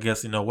 I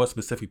guess, what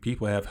specific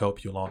people have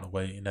helped you along the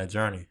way in that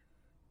journey?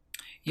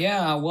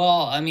 Yeah,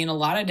 well, I mean, a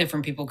lot of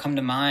different people come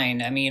to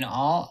mind. I mean,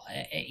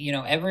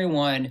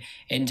 everyone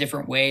in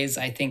different ways,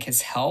 I think,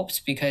 has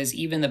helped, because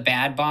even the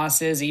bad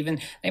bosses, even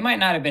they might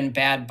not have been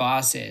bad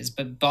bosses,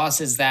 but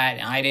bosses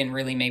that I didn't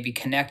really maybe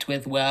connect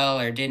with well,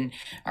 or didn't,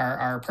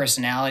 our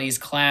personalities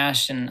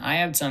clashed. And I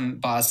have some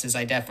bosses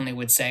I definitely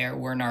would say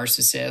were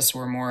narcissists,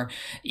 were more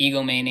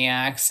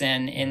egomaniacs,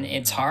 and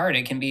it's hard.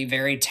 It can be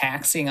very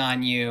taxing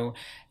on you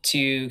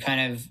to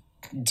kind of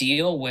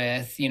deal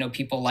with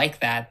people like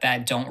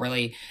that don't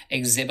really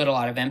exhibit a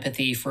lot of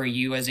empathy for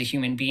you as a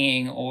human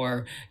being,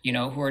 or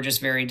who are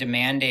just very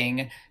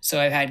demanding. So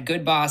I've had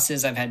good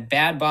bosses, I've had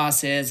bad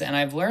bosses, and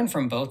I've learned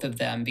from both of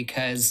them,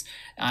 because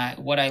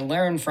what I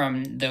learned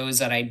from those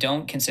that I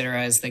don't consider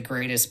as the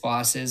greatest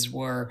bosses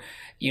were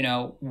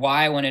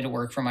why I wanted to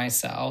work for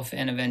myself,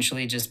 and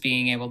eventually just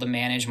being able to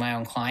manage my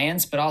own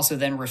clients, but also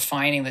then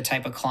refining the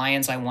type of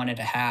clients I wanted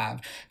to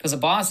have. Because a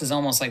boss is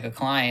almost like a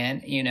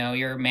client,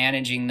 you're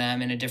managing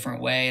them in a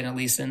different way, and at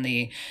least in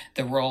the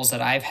roles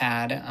that I've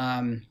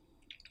had.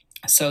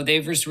 So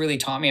they've just really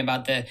taught me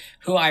about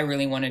who I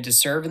really wanted to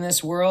serve in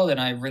this world.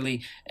 And I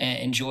really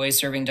enjoy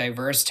serving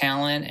diverse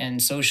talent and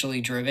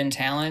socially driven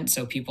talent.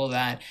 So people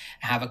that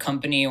have a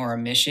company or a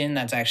mission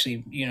that's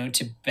actually,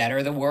 to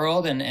better the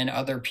world and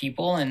other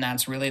people. And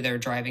that's really their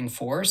driving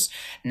force,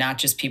 not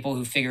just people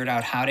who figured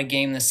out how to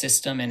game the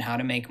system and how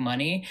to make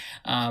money,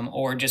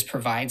 or just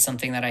provide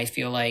something that I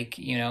feel like,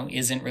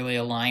 isn't really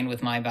aligned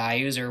with my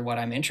values or what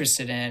I'm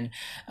interested in.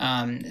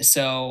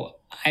 So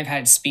I've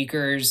had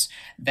speakers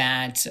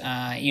that,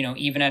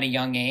 even at a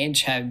young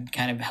age, have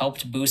kind of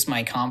helped boost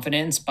my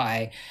confidence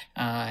by,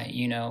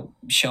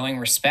 showing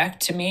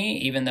respect to me,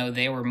 even though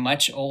they were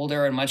much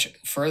older and much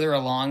further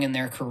along in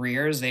their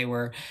careers. They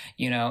were,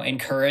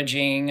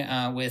 encouraging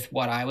with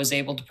what I was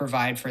able to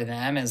provide for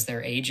them as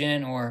their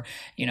agent, or,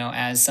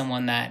 as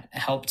someone that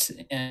helped,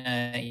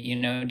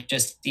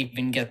 just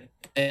even get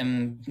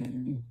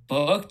them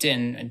booked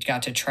and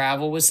got to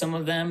travel with some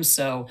of them.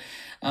 So,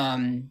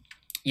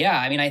 yeah,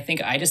 I mean,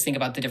 I just think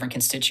about the different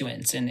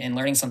constituents and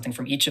learning something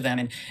from each of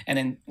them, and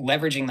then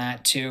leveraging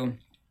that to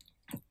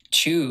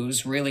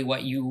choose really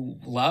what you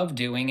love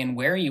doing and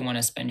where you want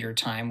to spend your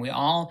time. We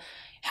all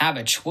have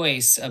a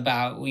choice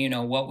about,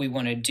 what we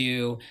want to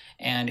do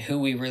and who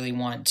we really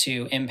want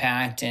to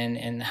impact,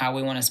 and how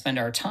we want to spend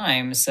our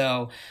time.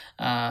 So,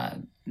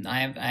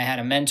 I had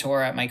a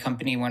mentor at my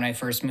company when I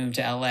first moved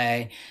to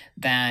LA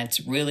that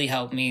really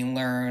helped me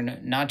learn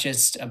not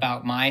just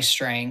about my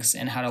strengths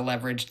and how to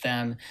leverage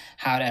them,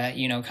 how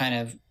to, kind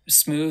of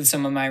smooth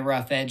some of my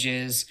rough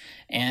edges,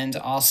 and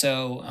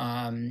also,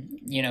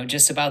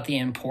 just about the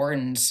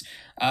importance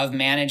of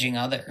managing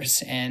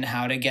others and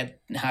how to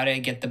get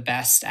the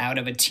best out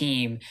of a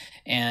team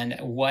and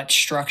what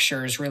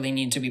structures really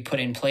need to be put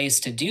in place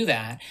to do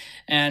that.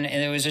 And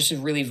it was just a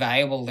really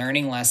valuable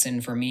learning lesson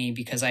for me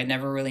because I'd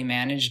never really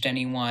managed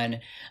anyone,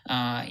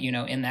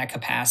 in that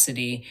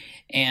capacity.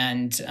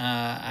 And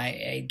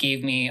it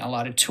gave me a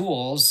lot of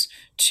tools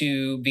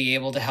to be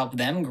able to help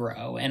them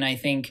grow. And I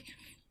think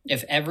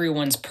if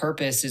everyone's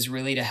purpose is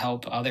really to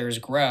help others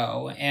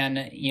grow,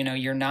 and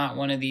you're not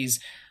one of these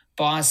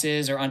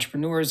bosses or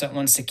entrepreneurs that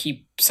wants to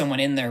keep someone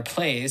in their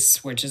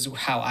place, which is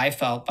how I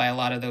felt by a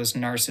lot of those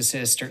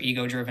narcissist or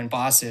ego driven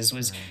bosses,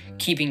 was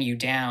keeping you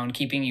down,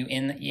 keeping you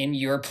in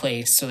your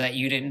place so that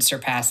you didn't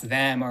surpass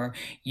them, or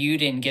you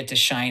didn't get to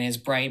shine as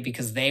bright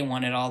because they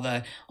wanted all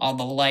the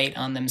light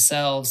on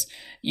themselves.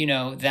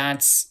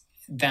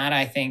 That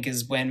I think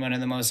is when one of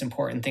the most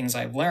important things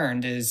I've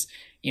learned is,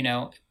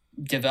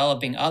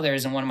 developing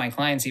others. And one of my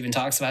clients even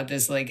talks about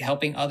this, like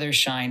helping others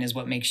shine is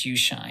what makes you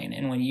shine.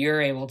 And when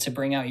you're able to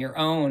bring out your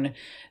own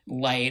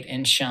light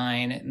and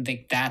shine,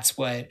 that's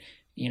what,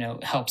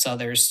 helps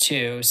others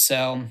too.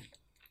 So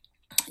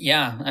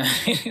yeah,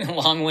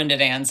 long-winded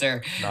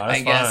answer. No, I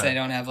that's guess I fine.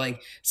 don't have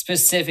like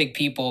specific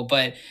people,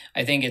 but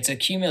I think it's a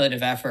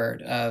cumulative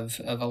effort of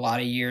a lot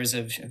of years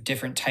of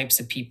different types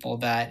of people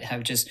that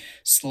have just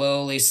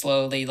slowly,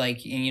 like,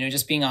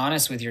 just being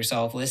honest with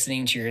yourself,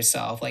 listening to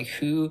yourself, like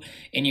who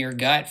in your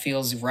gut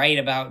feels right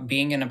about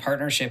being in a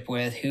partnership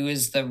with, who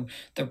is the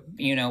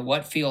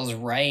what feels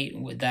right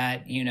with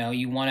that,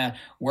 you want to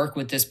work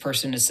with this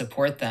person to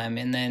support them.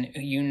 And then,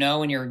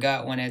 in your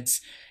gut when it's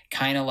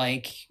kind of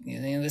like,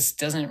 this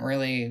doesn't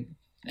really,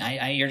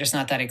 you're just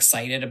not that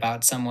excited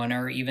about someone,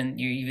 or even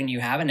you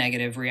have a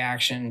negative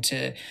reaction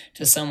to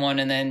someone.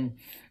 And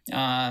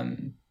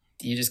then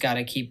you just got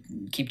to keep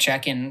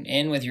checking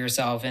in with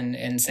yourself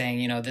and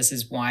saying, this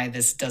is why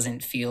this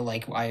doesn't feel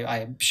like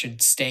I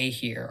should stay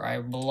here, or I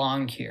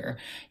belong here.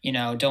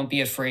 Don't be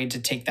afraid to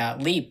take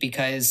that leap,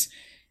 because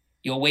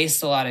you'll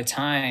waste a lot of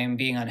time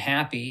being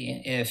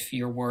unhappy if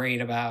you're worried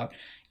about,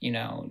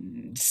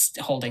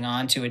 holding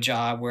on to a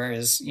job.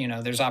 Whereas,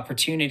 there's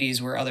opportunities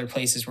where other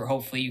places where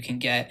hopefully you can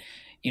get,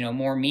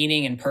 more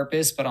meaning and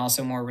purpose, but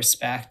also more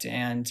respect.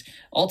 And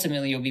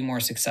ultimately you'll be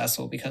more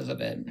successful because of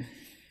it.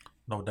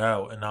 No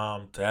doubt.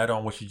 And to add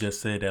on what you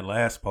just said, that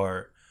last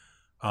part,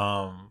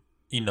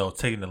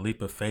 taking the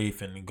leap of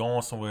faith and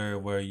going somewhere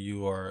where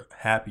you are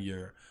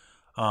happier.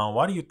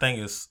 Why do you think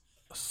it's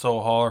so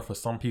hard for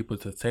some people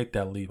to take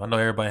that leap? I know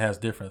everybody has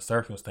different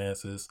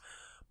circumstances,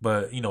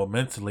 but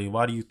mentally,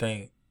 why do you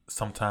think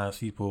sometimes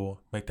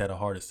people make that a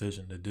hard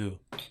decision to do?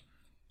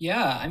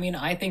 Yeah, I mean,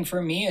 I think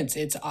for me,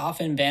 it's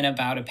often been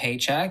about a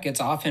paycheck. It's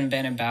often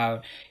been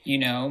about,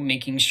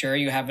 making sure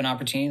you have an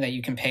opportunity that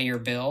you can pay your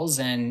bills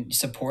and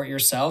support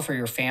yourself or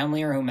your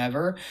family or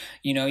whomever,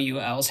 you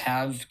else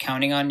have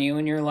counting on you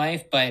in your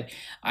life. But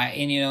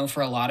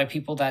for a lot of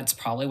people, that's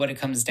probably what it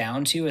comes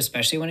down to,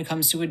 especially when it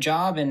comes to a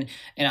job. And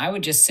I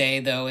would just say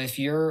though, if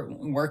you're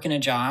working a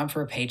job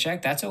for a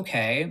paycheck, that's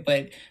okay,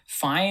 but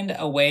find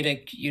a way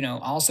to,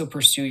 also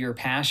pursue your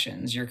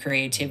passions, your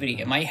creativity.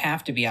 It Hmm. might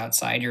have to be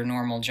outside your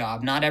normal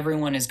job. Not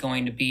everyone is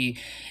going to be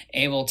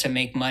able to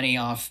make money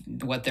off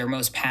what they're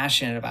most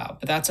passionate about,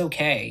 but that's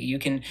okay. You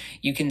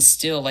can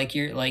still, like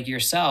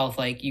yourself,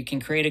 like you can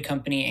create a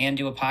company and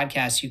do a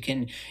podcast. You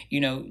can,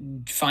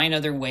 find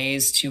other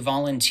ways to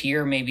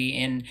volunteer maybe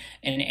in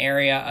an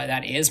area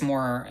that is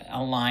more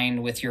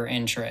aligned with your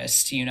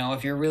interest.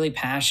 If you're really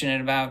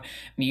passionate about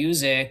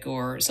music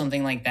or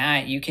something like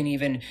that, you can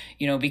even,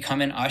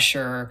 become an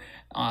usher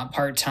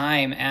part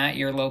time at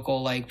your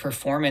local like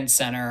performance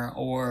center,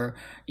 or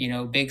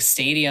big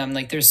stadium.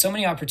 Like there's so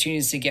many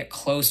opportunities to get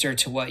closer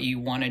to what you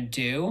want to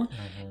do.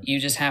 Hmm. You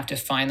just have to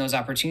find those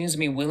opportunities and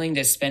be willing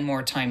to spend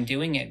more time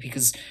doing it,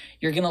 because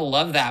you're going to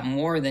love that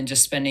more than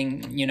just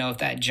spending, if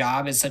that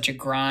job is such a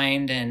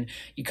grind and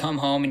you come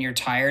home and you're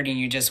tired and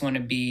you just want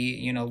to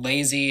be,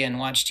 lazy and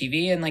watch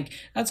TV. And like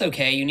that's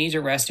okay, you need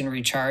to rest and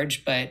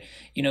recharge, but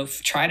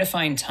try to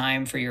find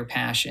time for your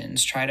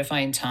passions, try to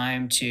find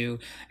time to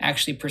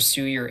actually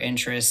pursue your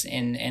interests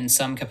in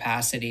some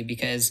capacity,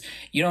 because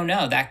you don't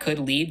know, that could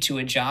lead to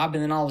a job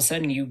and then all of a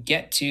sudden you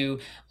get to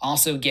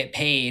also get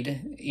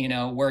paid,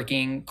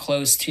 working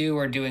close to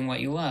or doing what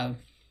you love.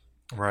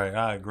 Right,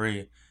 I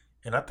agree.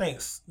 And I think,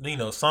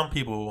 some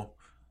people,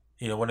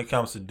 when it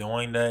comes to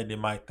doing that, they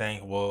might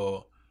think,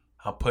 well,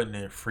 I'm putting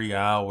in free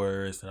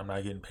hours and I'm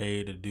not getting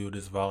paid to do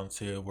this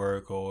volunteer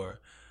work, or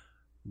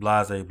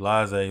blase,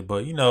 blase.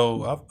 But,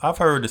 I've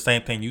heard the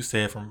same thing you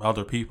said from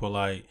other people.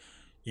 Like,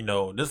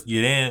 just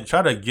get in,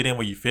 try to get in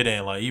where you fit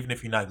in. Like, even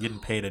if you're not getting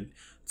paid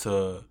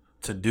to,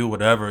 to do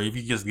whatever, if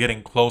you're just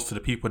getting close to the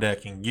people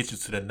that can get you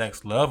to the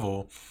next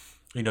level,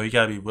 you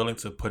got to be willing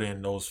to put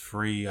in those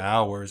free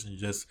hours and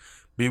just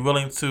be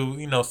willing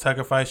to,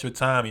 sacrifice your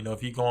time.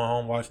 If you're going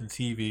home watching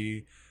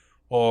TV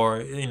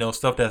or,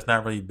 stuff that's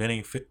not really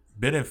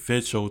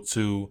beneficial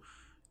to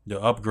the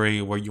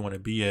upgrade where you want to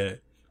be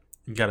at,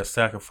 you got to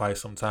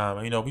sacrifice some time.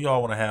 We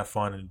all want to have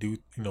fun and do,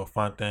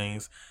 fun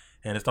things.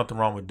 And there's nothing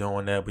wrong with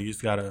doing that, but you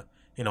just got to,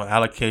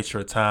 allocate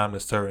your time to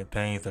certain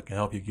things that can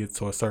help you get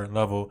to a certain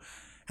level.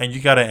 And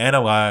you got to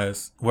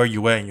analyze where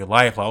you at in your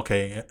life. Like,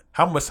 okay,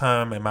 how much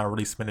time am I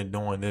really spending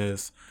doing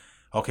this?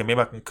 Okay,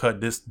 maybe I can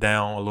cut this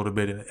down a little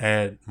bit and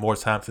add more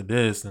time to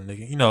this. And,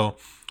 you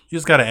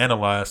just got to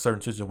analyze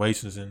certain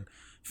situations and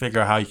figure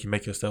out how you can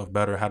make yourself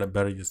better, how to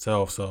better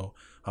yourself. So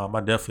I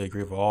definitely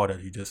agree with all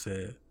that you just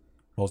said.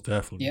 Most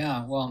definitely.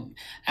 Yeah, well,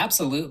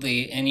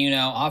 absolutely. And,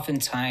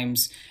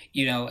 oftentimes,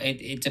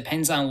 it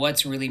depends on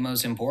what's really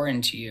most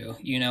important to you.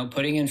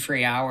 Putting in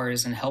free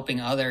hours and helping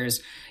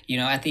others,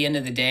 at the end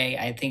of the day,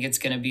 I think it's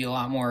going to be a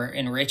lot more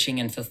enriching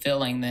and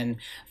fulfilling than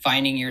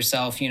finding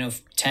yourself,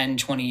 10,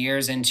 20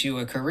 years into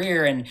a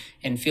career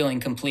and feeling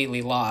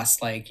completely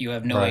lost. Like you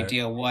have no Right.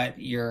 idea what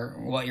you're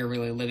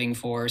really living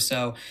for.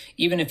 So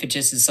even if it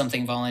just is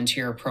something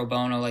volunteer pro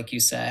bono, like you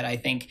said, I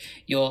think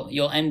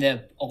you'll end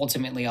up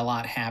ultimately a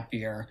lot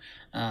happier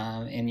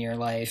in your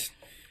life.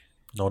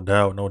 No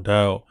doubt, no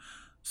doubt.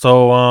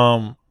 So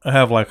I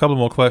have like a couple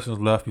more questions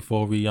left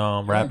before we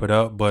wrap Sure. it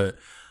up. But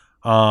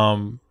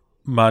um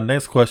my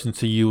next question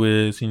to you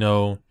is, I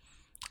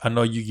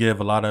know you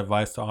give a lot of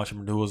advice to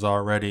entrepreneurs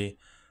already.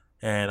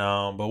 And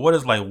but what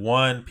is like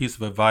one piece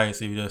of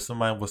advice if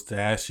somebody was to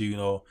ask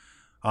you,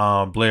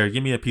 Blair,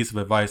 give me a piece of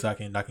advice I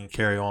can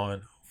carry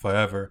on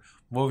forever.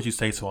 What would you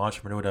say to an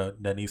entrepreneur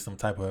that needs some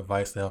type of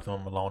advice to help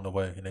them along the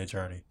way in their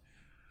journey?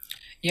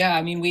 Yeah,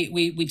 I mean,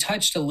 we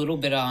touched a little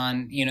bit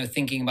on,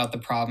 thinking about the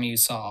problem you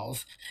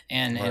solve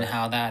and Right.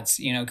 how that's,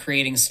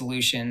 creating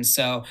solutions.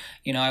 So,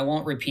 I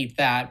won't repeat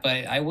that,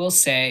 but I will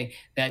say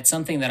that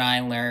something that I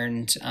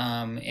learned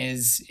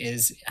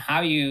is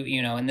how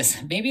and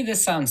this maybe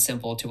this sounds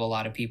simple to a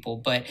lot of people,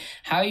 but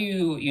how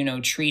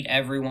treat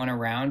everyone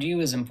around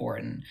you is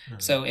important. Hmm.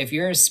 So if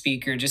you're a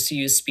speaker, just to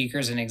use speaker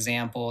as an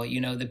example,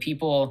 the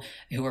people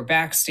who are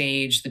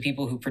backstage, the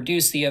people who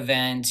produce the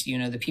event,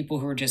 the people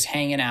who are just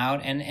hanging out.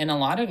 And a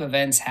lot of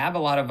events have a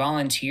lot of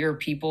volunteer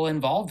people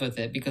involved with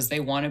it because they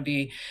want to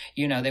be,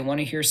 they want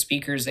to hear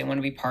speakers, they want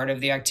to be part of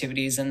the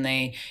activities, and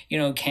they,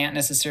 can't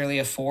necessarily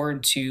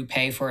afford to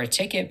pay for a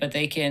ticket, but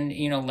they can,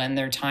 lend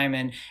their time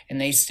and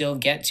they still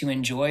get to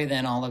enjoy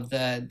then all of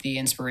the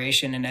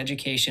inspiration and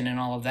education and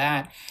all of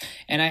that.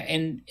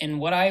 And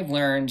what I've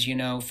learned,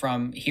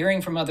 from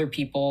hearing from other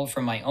people,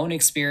 from my own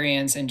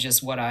experience and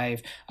just what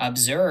I've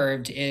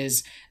observed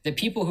is the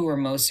people who are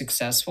most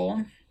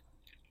successful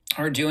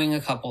are doing a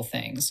couple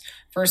things.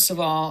 First of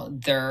all,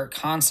 they're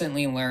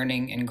constantly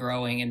learning and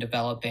growing and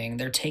developing.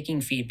 They're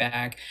taking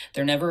feedback.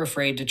 They're never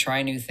afraid to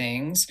try new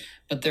things,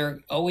 but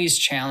they're always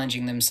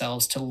challenging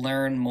themselves to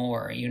learn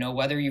more.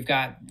 Whether you've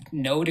got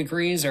no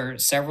degrees or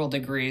several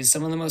degrees,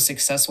 some of the most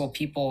successful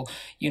people,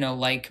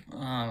 like,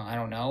 I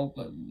don't know,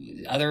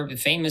 other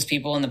famous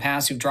people in the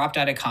past who've dropped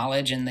out of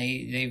college and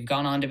they've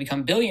gone on to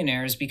become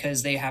billionaires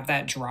because they have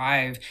that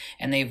drive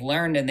and they've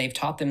learned and they've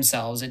taught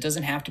themselves. It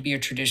doesn't have to be a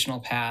traditional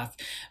path,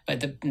 but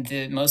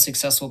the most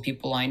successful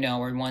people I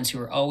know are ones who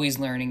are always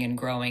learning and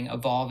growing,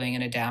 evolving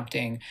and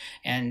adapting,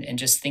 and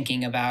just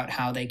thinking about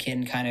how they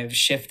can kind of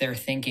shift their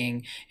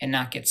thinking and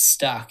not get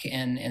stuck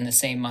in the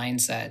same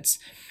mindsets.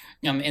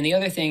 And the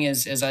other thing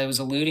is, as I was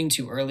alluding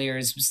to earlier,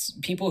 is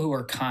people who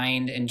are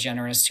kind and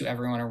generous to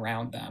everyone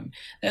around them.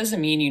 That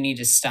doesn't mean you need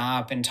to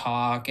stop and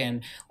talk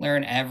and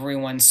learn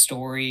everyone's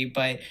story,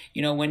 but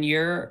when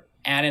you're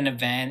at an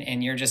event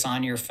and you're just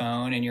on your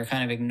phone and you're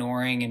kind of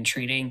ignoring and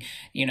treating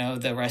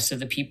the rest of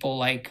the people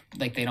like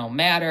they don't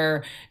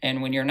matter,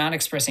 and when you're not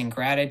expressing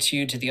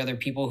gratitude to the other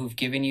people who've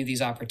given you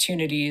these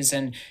opportunities,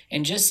 and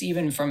just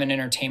even from an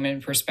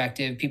entertainment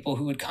perspective, people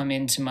who would come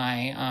into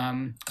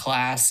my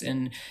class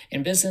in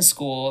business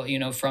school,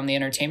 from the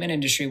entertainment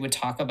industry would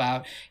talk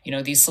about,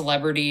 these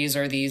celebrities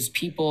or these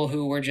people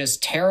who were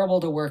just terrible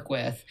to work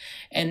with.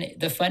 And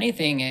the funny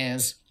thing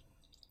is,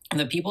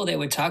 the people they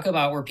would talk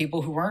about were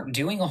people who weren't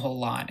doing a whole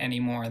lot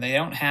anymore. They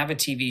don't have a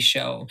TV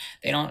show.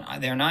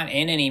 They're not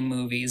in any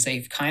movies.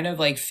 They've kind of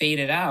like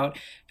faded out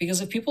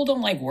because if people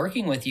don't like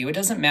working with you, it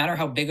doesn't matter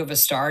how big of a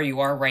star you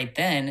are right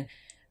then.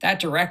 That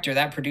director,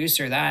 that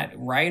producer, that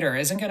writer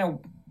isn't going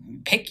to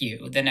pick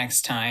you the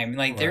next time.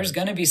 Like there's Right.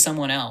 going to be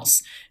someone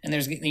else. And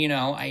there's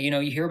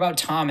you hear about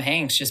Tom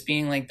Hanks just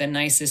being like the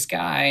nicest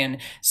guy and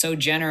so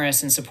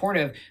generous and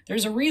supportive.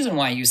 There's a reason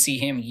why you see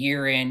him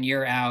year in,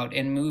 year out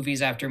in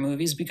movies after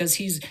movies, because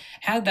he's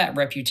had that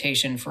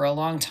reputation for a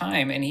long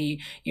time, and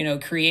he,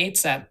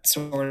 creates that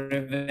sort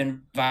of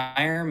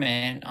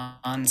environment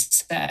on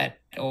set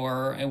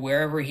or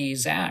wherever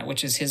he's at,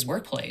 which is his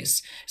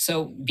workplace.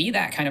 So be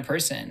that kind of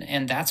person.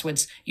 And that's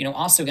what's,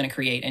 also going to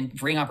create and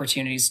bring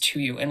opportunities to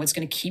you. And what's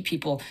going to keep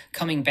people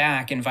coming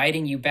back,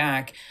 inviting you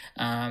back.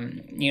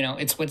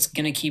 It's what's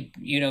going to keep,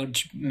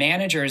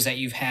 managers that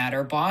you've had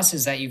or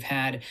bosses that you've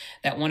had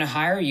that want to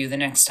hire you the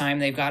next time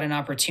they've got an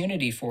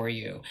opportunity for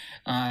you.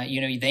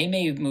 They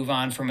may move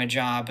on from a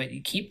job, but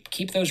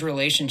keep those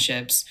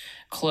relationships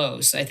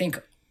close. I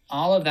think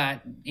all of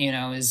that,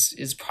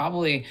 is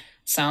probably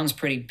sounds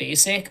pretty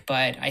basic,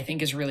 but I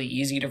think is really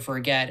easy to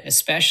forget,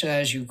 especially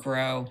as you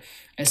grow,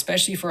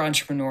 especially for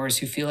entrepreneurs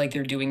who feel like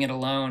they're doing it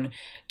alone,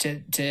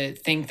 to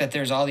think that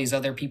there's all these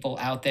other people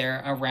out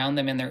there around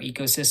them in their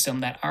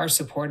ecosystem that are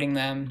supporting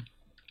them,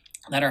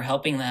 that are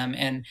helping them,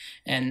 and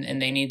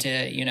they need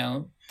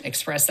to,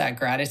 express that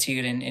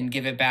gratitude and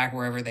give it back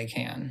wherever they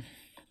can.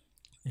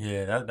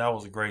 Yeah, that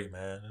was great,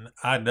 man. And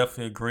I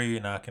definitely agree,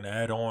 and I can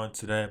add on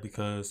to that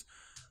because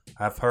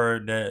I've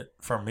heard that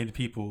from many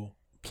people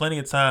plenty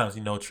of times,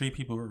 treat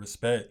people with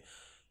respect,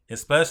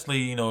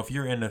 especially, if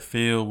you're in the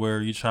field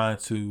where you're trying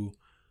to,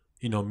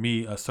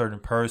 meet a certain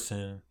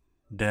person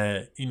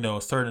that,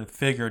 a certain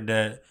figure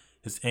that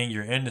is in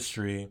your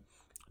industry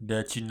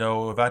that,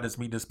 if I just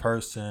meet this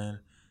person,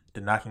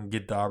 then I can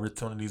get the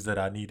opportunities that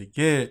I need to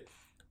get.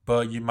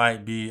 But you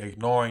might be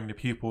ignoring the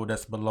people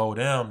that's below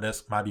them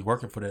that's might be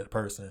working for that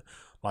person,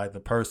 like the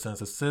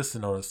person's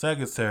assistant or the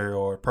secretary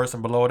or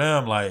person below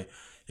them. Like,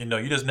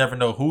 you just never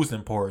know who's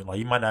important. Like,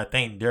 you might not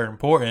think they're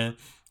important,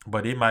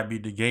 but it might be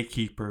the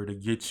gatekeeper to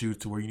get you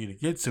to where you need to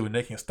get to, and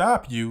they can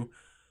stop you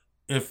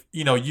if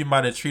you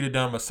might have treated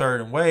them a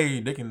certain way.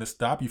 They can just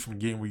stop you from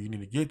getting where you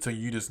need to get to.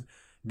 You just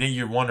then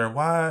you're wondering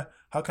why.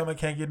 How come I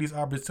can't get these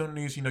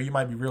opportunities? You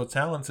might be real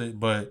talented,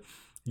 but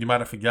you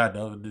might have forgot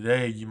the other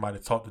day. You might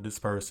have talked to this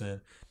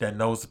person that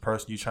knows the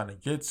person you're trying to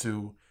get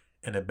to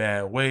in a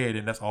bad way,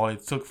 and that's all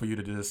it took for you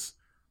to just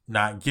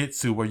not get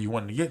to where you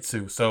wanted to get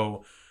to.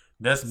 So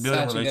that's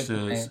building Such a good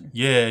relationships. point.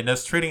 Yeah, and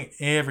that's treating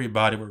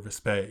everybody with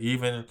respect,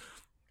 even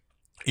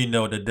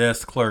the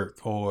desk clerk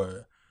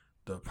or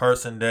the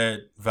person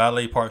that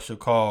valet parks your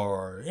car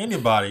or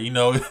anybody.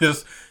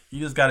 just you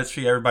just got to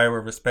treat everybody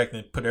with respect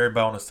and put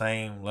everybody on the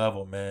same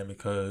level, man,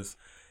 because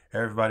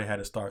everybody had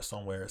to start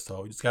somewhere.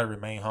 So you just got to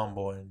remain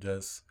humble and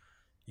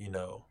you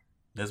know,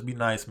 just be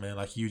nice, man,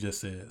 like you just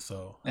said.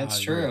 So I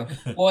That's agree.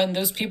 true. Well, and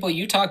those people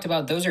you talked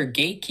about, those are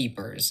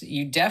gatekeepers.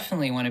 You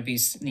definitely want to be,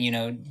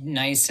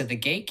 nice to the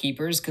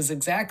gatekeepers because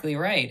exactly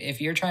right.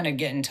 If you're trying to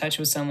get in touch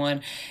with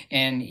someone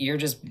and you're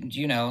just,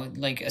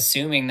 like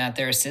assuming that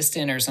their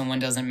assistant or someone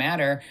doesn't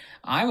matter.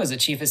 I was a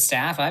chief of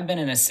staff. I've been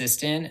an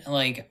assistant.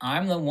 Like,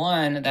 I'm the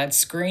one that's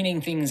screening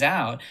things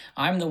out.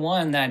 I'm the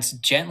one that's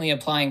gently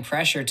applying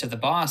pressure to the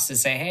boss to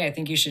say, hey, I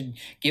think you should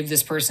give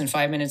this person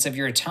 5 minutes of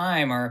your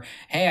time, or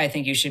hey, I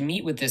think you should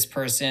meet with this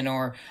person,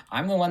 or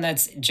I'm the one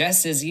that's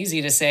just as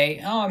easy to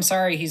say, "Oh, I'm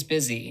sorry, he's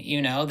busy."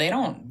 They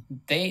don't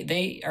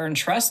they are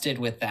entrusted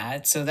with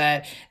that so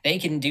that they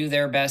can do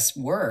their best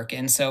work.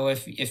 And so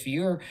if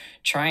you're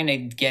trying to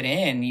get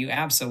in, you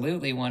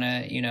absolutely want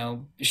to,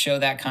 show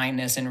that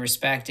kindness and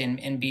respect,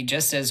 and be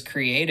just as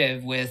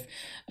creative with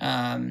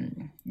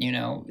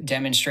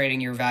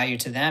demonstrating your value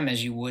to them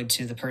as you would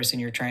to the person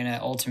you're trying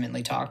to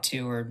ultimately talk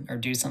to or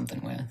do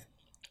something with.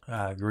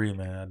 I agree,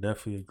 man. I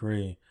definitely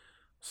agree.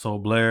 So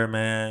Blair,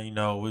 man,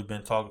 we've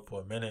been talking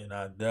for a minute, and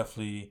I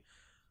definitely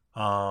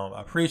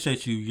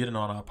appreciate you getting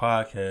on our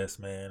podcast,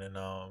 man, and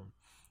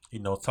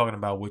talking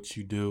about what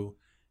you do.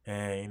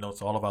 And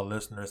to all of our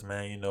listeners,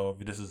 man,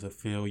 if this is a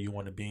field you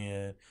want to be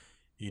in,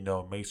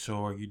 make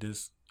sure you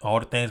just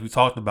all the things we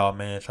talked about,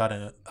 man, try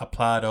to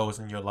apply those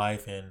in your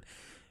life and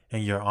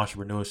in your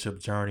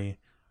entrepreneurship journey.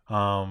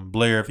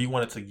 Blair, if you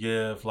wanted to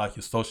give like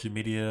your social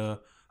media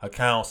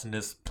accounts and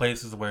just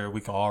places where we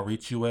can all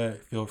reach you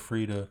at, feel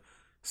free to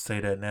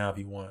say that now if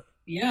you want.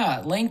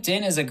 Yeah,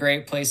 LinkedIn is a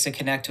great place to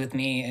connect with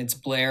me. It's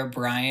Blair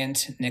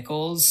Bryant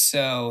Nichols.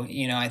 So,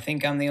 I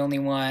think I'm the only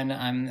one.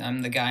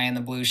 I'm the guy in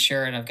the blue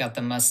shirt. I've got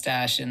the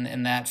mustache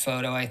in that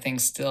photo, I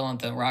think, still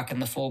the rocking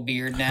the full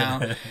beard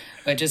now.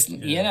 But just,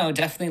 Yeah.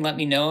 definitely let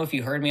me know if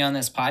you heard me on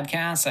this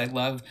podcast. I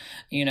love,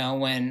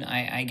 when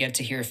I get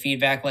to hear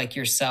feedback like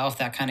yourself.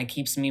 That kind of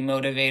keeps me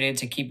motivated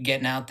to keep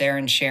getting out there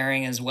and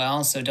sharing as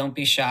well. So don't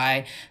be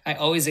shy. I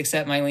always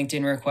accept my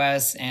LinkedIn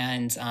requests,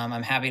 and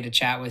I'm happy to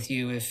chat with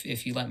you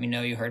if you let me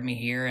know you heard me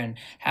here, and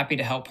happy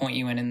to help point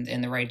you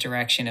in the right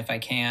direction if I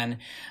can.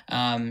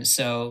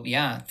 So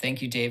yeah,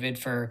 thank you, David,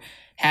 for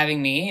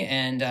having me,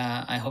 and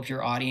I hope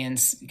your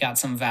audience got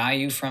some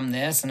value from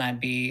this, and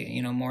I'd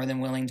be more than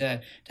willing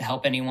to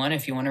help anyone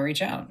if you want to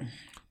reach out.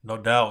 No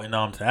doubt.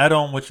 And to add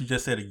on what you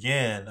just said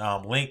again,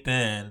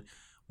 LinkedIn,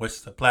 which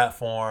is a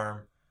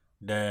platform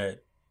that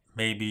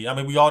maybe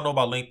we all know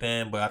about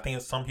LinkedIn, but I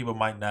think some people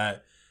might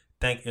not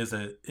think is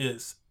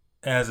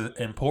as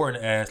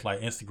important as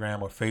like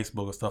Instagram or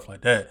Facebook or stuff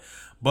like that.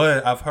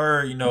 But I've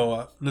heard,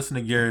 I listen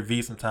to Gary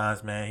Vee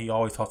sometimes, man. He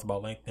always talks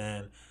about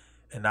LinkedIn.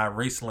 And I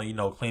recently,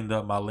 cleaned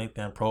up my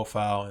LinkedIn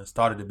profile and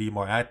started to be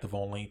more active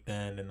on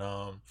LinkedIn.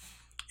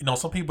 And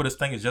some people just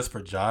think it's just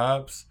for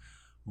jobs,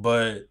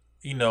 but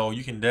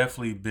you can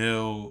definitely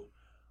build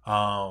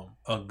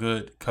a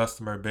good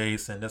customer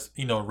base and just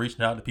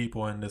reaching out to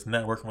people and just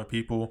networking with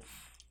people.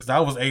 Because I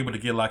was able to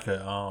get like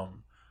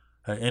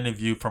an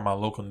interview from my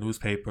local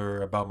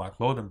newspaper about my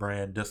clothing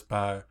brand just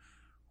by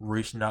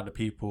reaching out to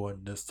people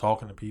and just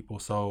talking to people.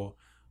 So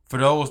for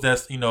those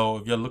that's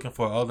if you're looking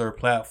for other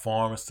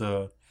platforms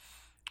to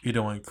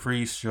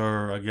increase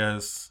your, I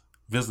guess,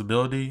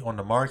 visibility on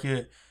the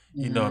market,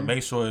 Hmm.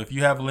 make sure if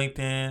you have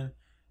LinkedIn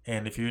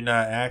and if you're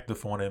not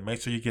active on it,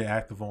 make sure you get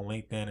active on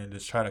LinkedIn and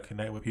just try to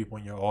connect with people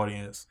in your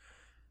audience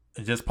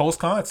and just post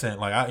content.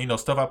 Like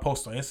stuff I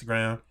post on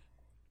Instagram.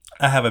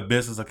 I have a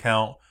business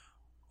account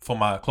for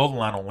my clothing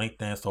line on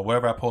LinkedIn. So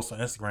wherever I post on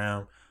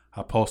Instagram,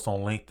 I post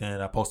on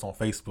LinkedIn, I post on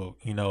Facebook,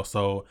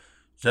 so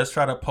just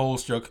try to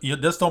post you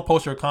just don't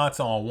post your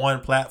content on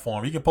one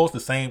platform. You can post the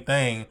same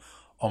thing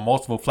on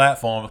multiple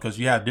platforms because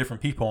you have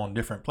different people on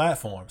different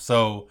platforms.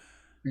 So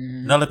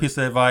Hmm. another piece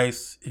of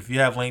advice, if you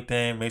have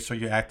LinkedIn, make sure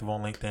you're active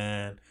on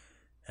LinkedIn.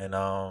 And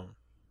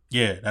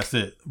yeah, that's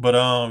it. But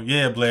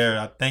yeah, Blair,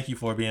 I thank you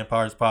for being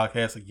part of this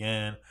podcast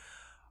again.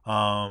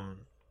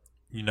 Um,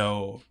 you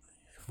know,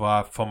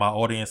 for my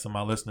audience and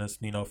my listeners,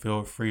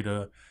 feel free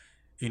to,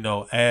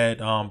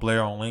 add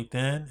Blair on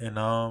LinkedIn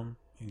and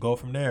go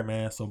from there,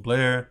 man. So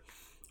Blair,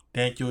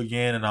 thank you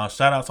again, and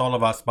shout out to all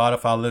of our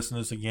Spotify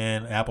listeners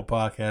again, Apple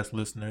Podcast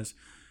listeners,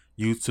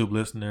 YouTube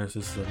listeners.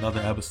 This is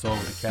another episode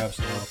of the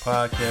Caption on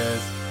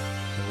Podcast,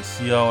 and we'll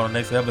see y'all on the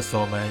next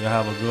episode, man. Y'all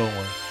have a good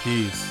one.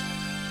 Peace.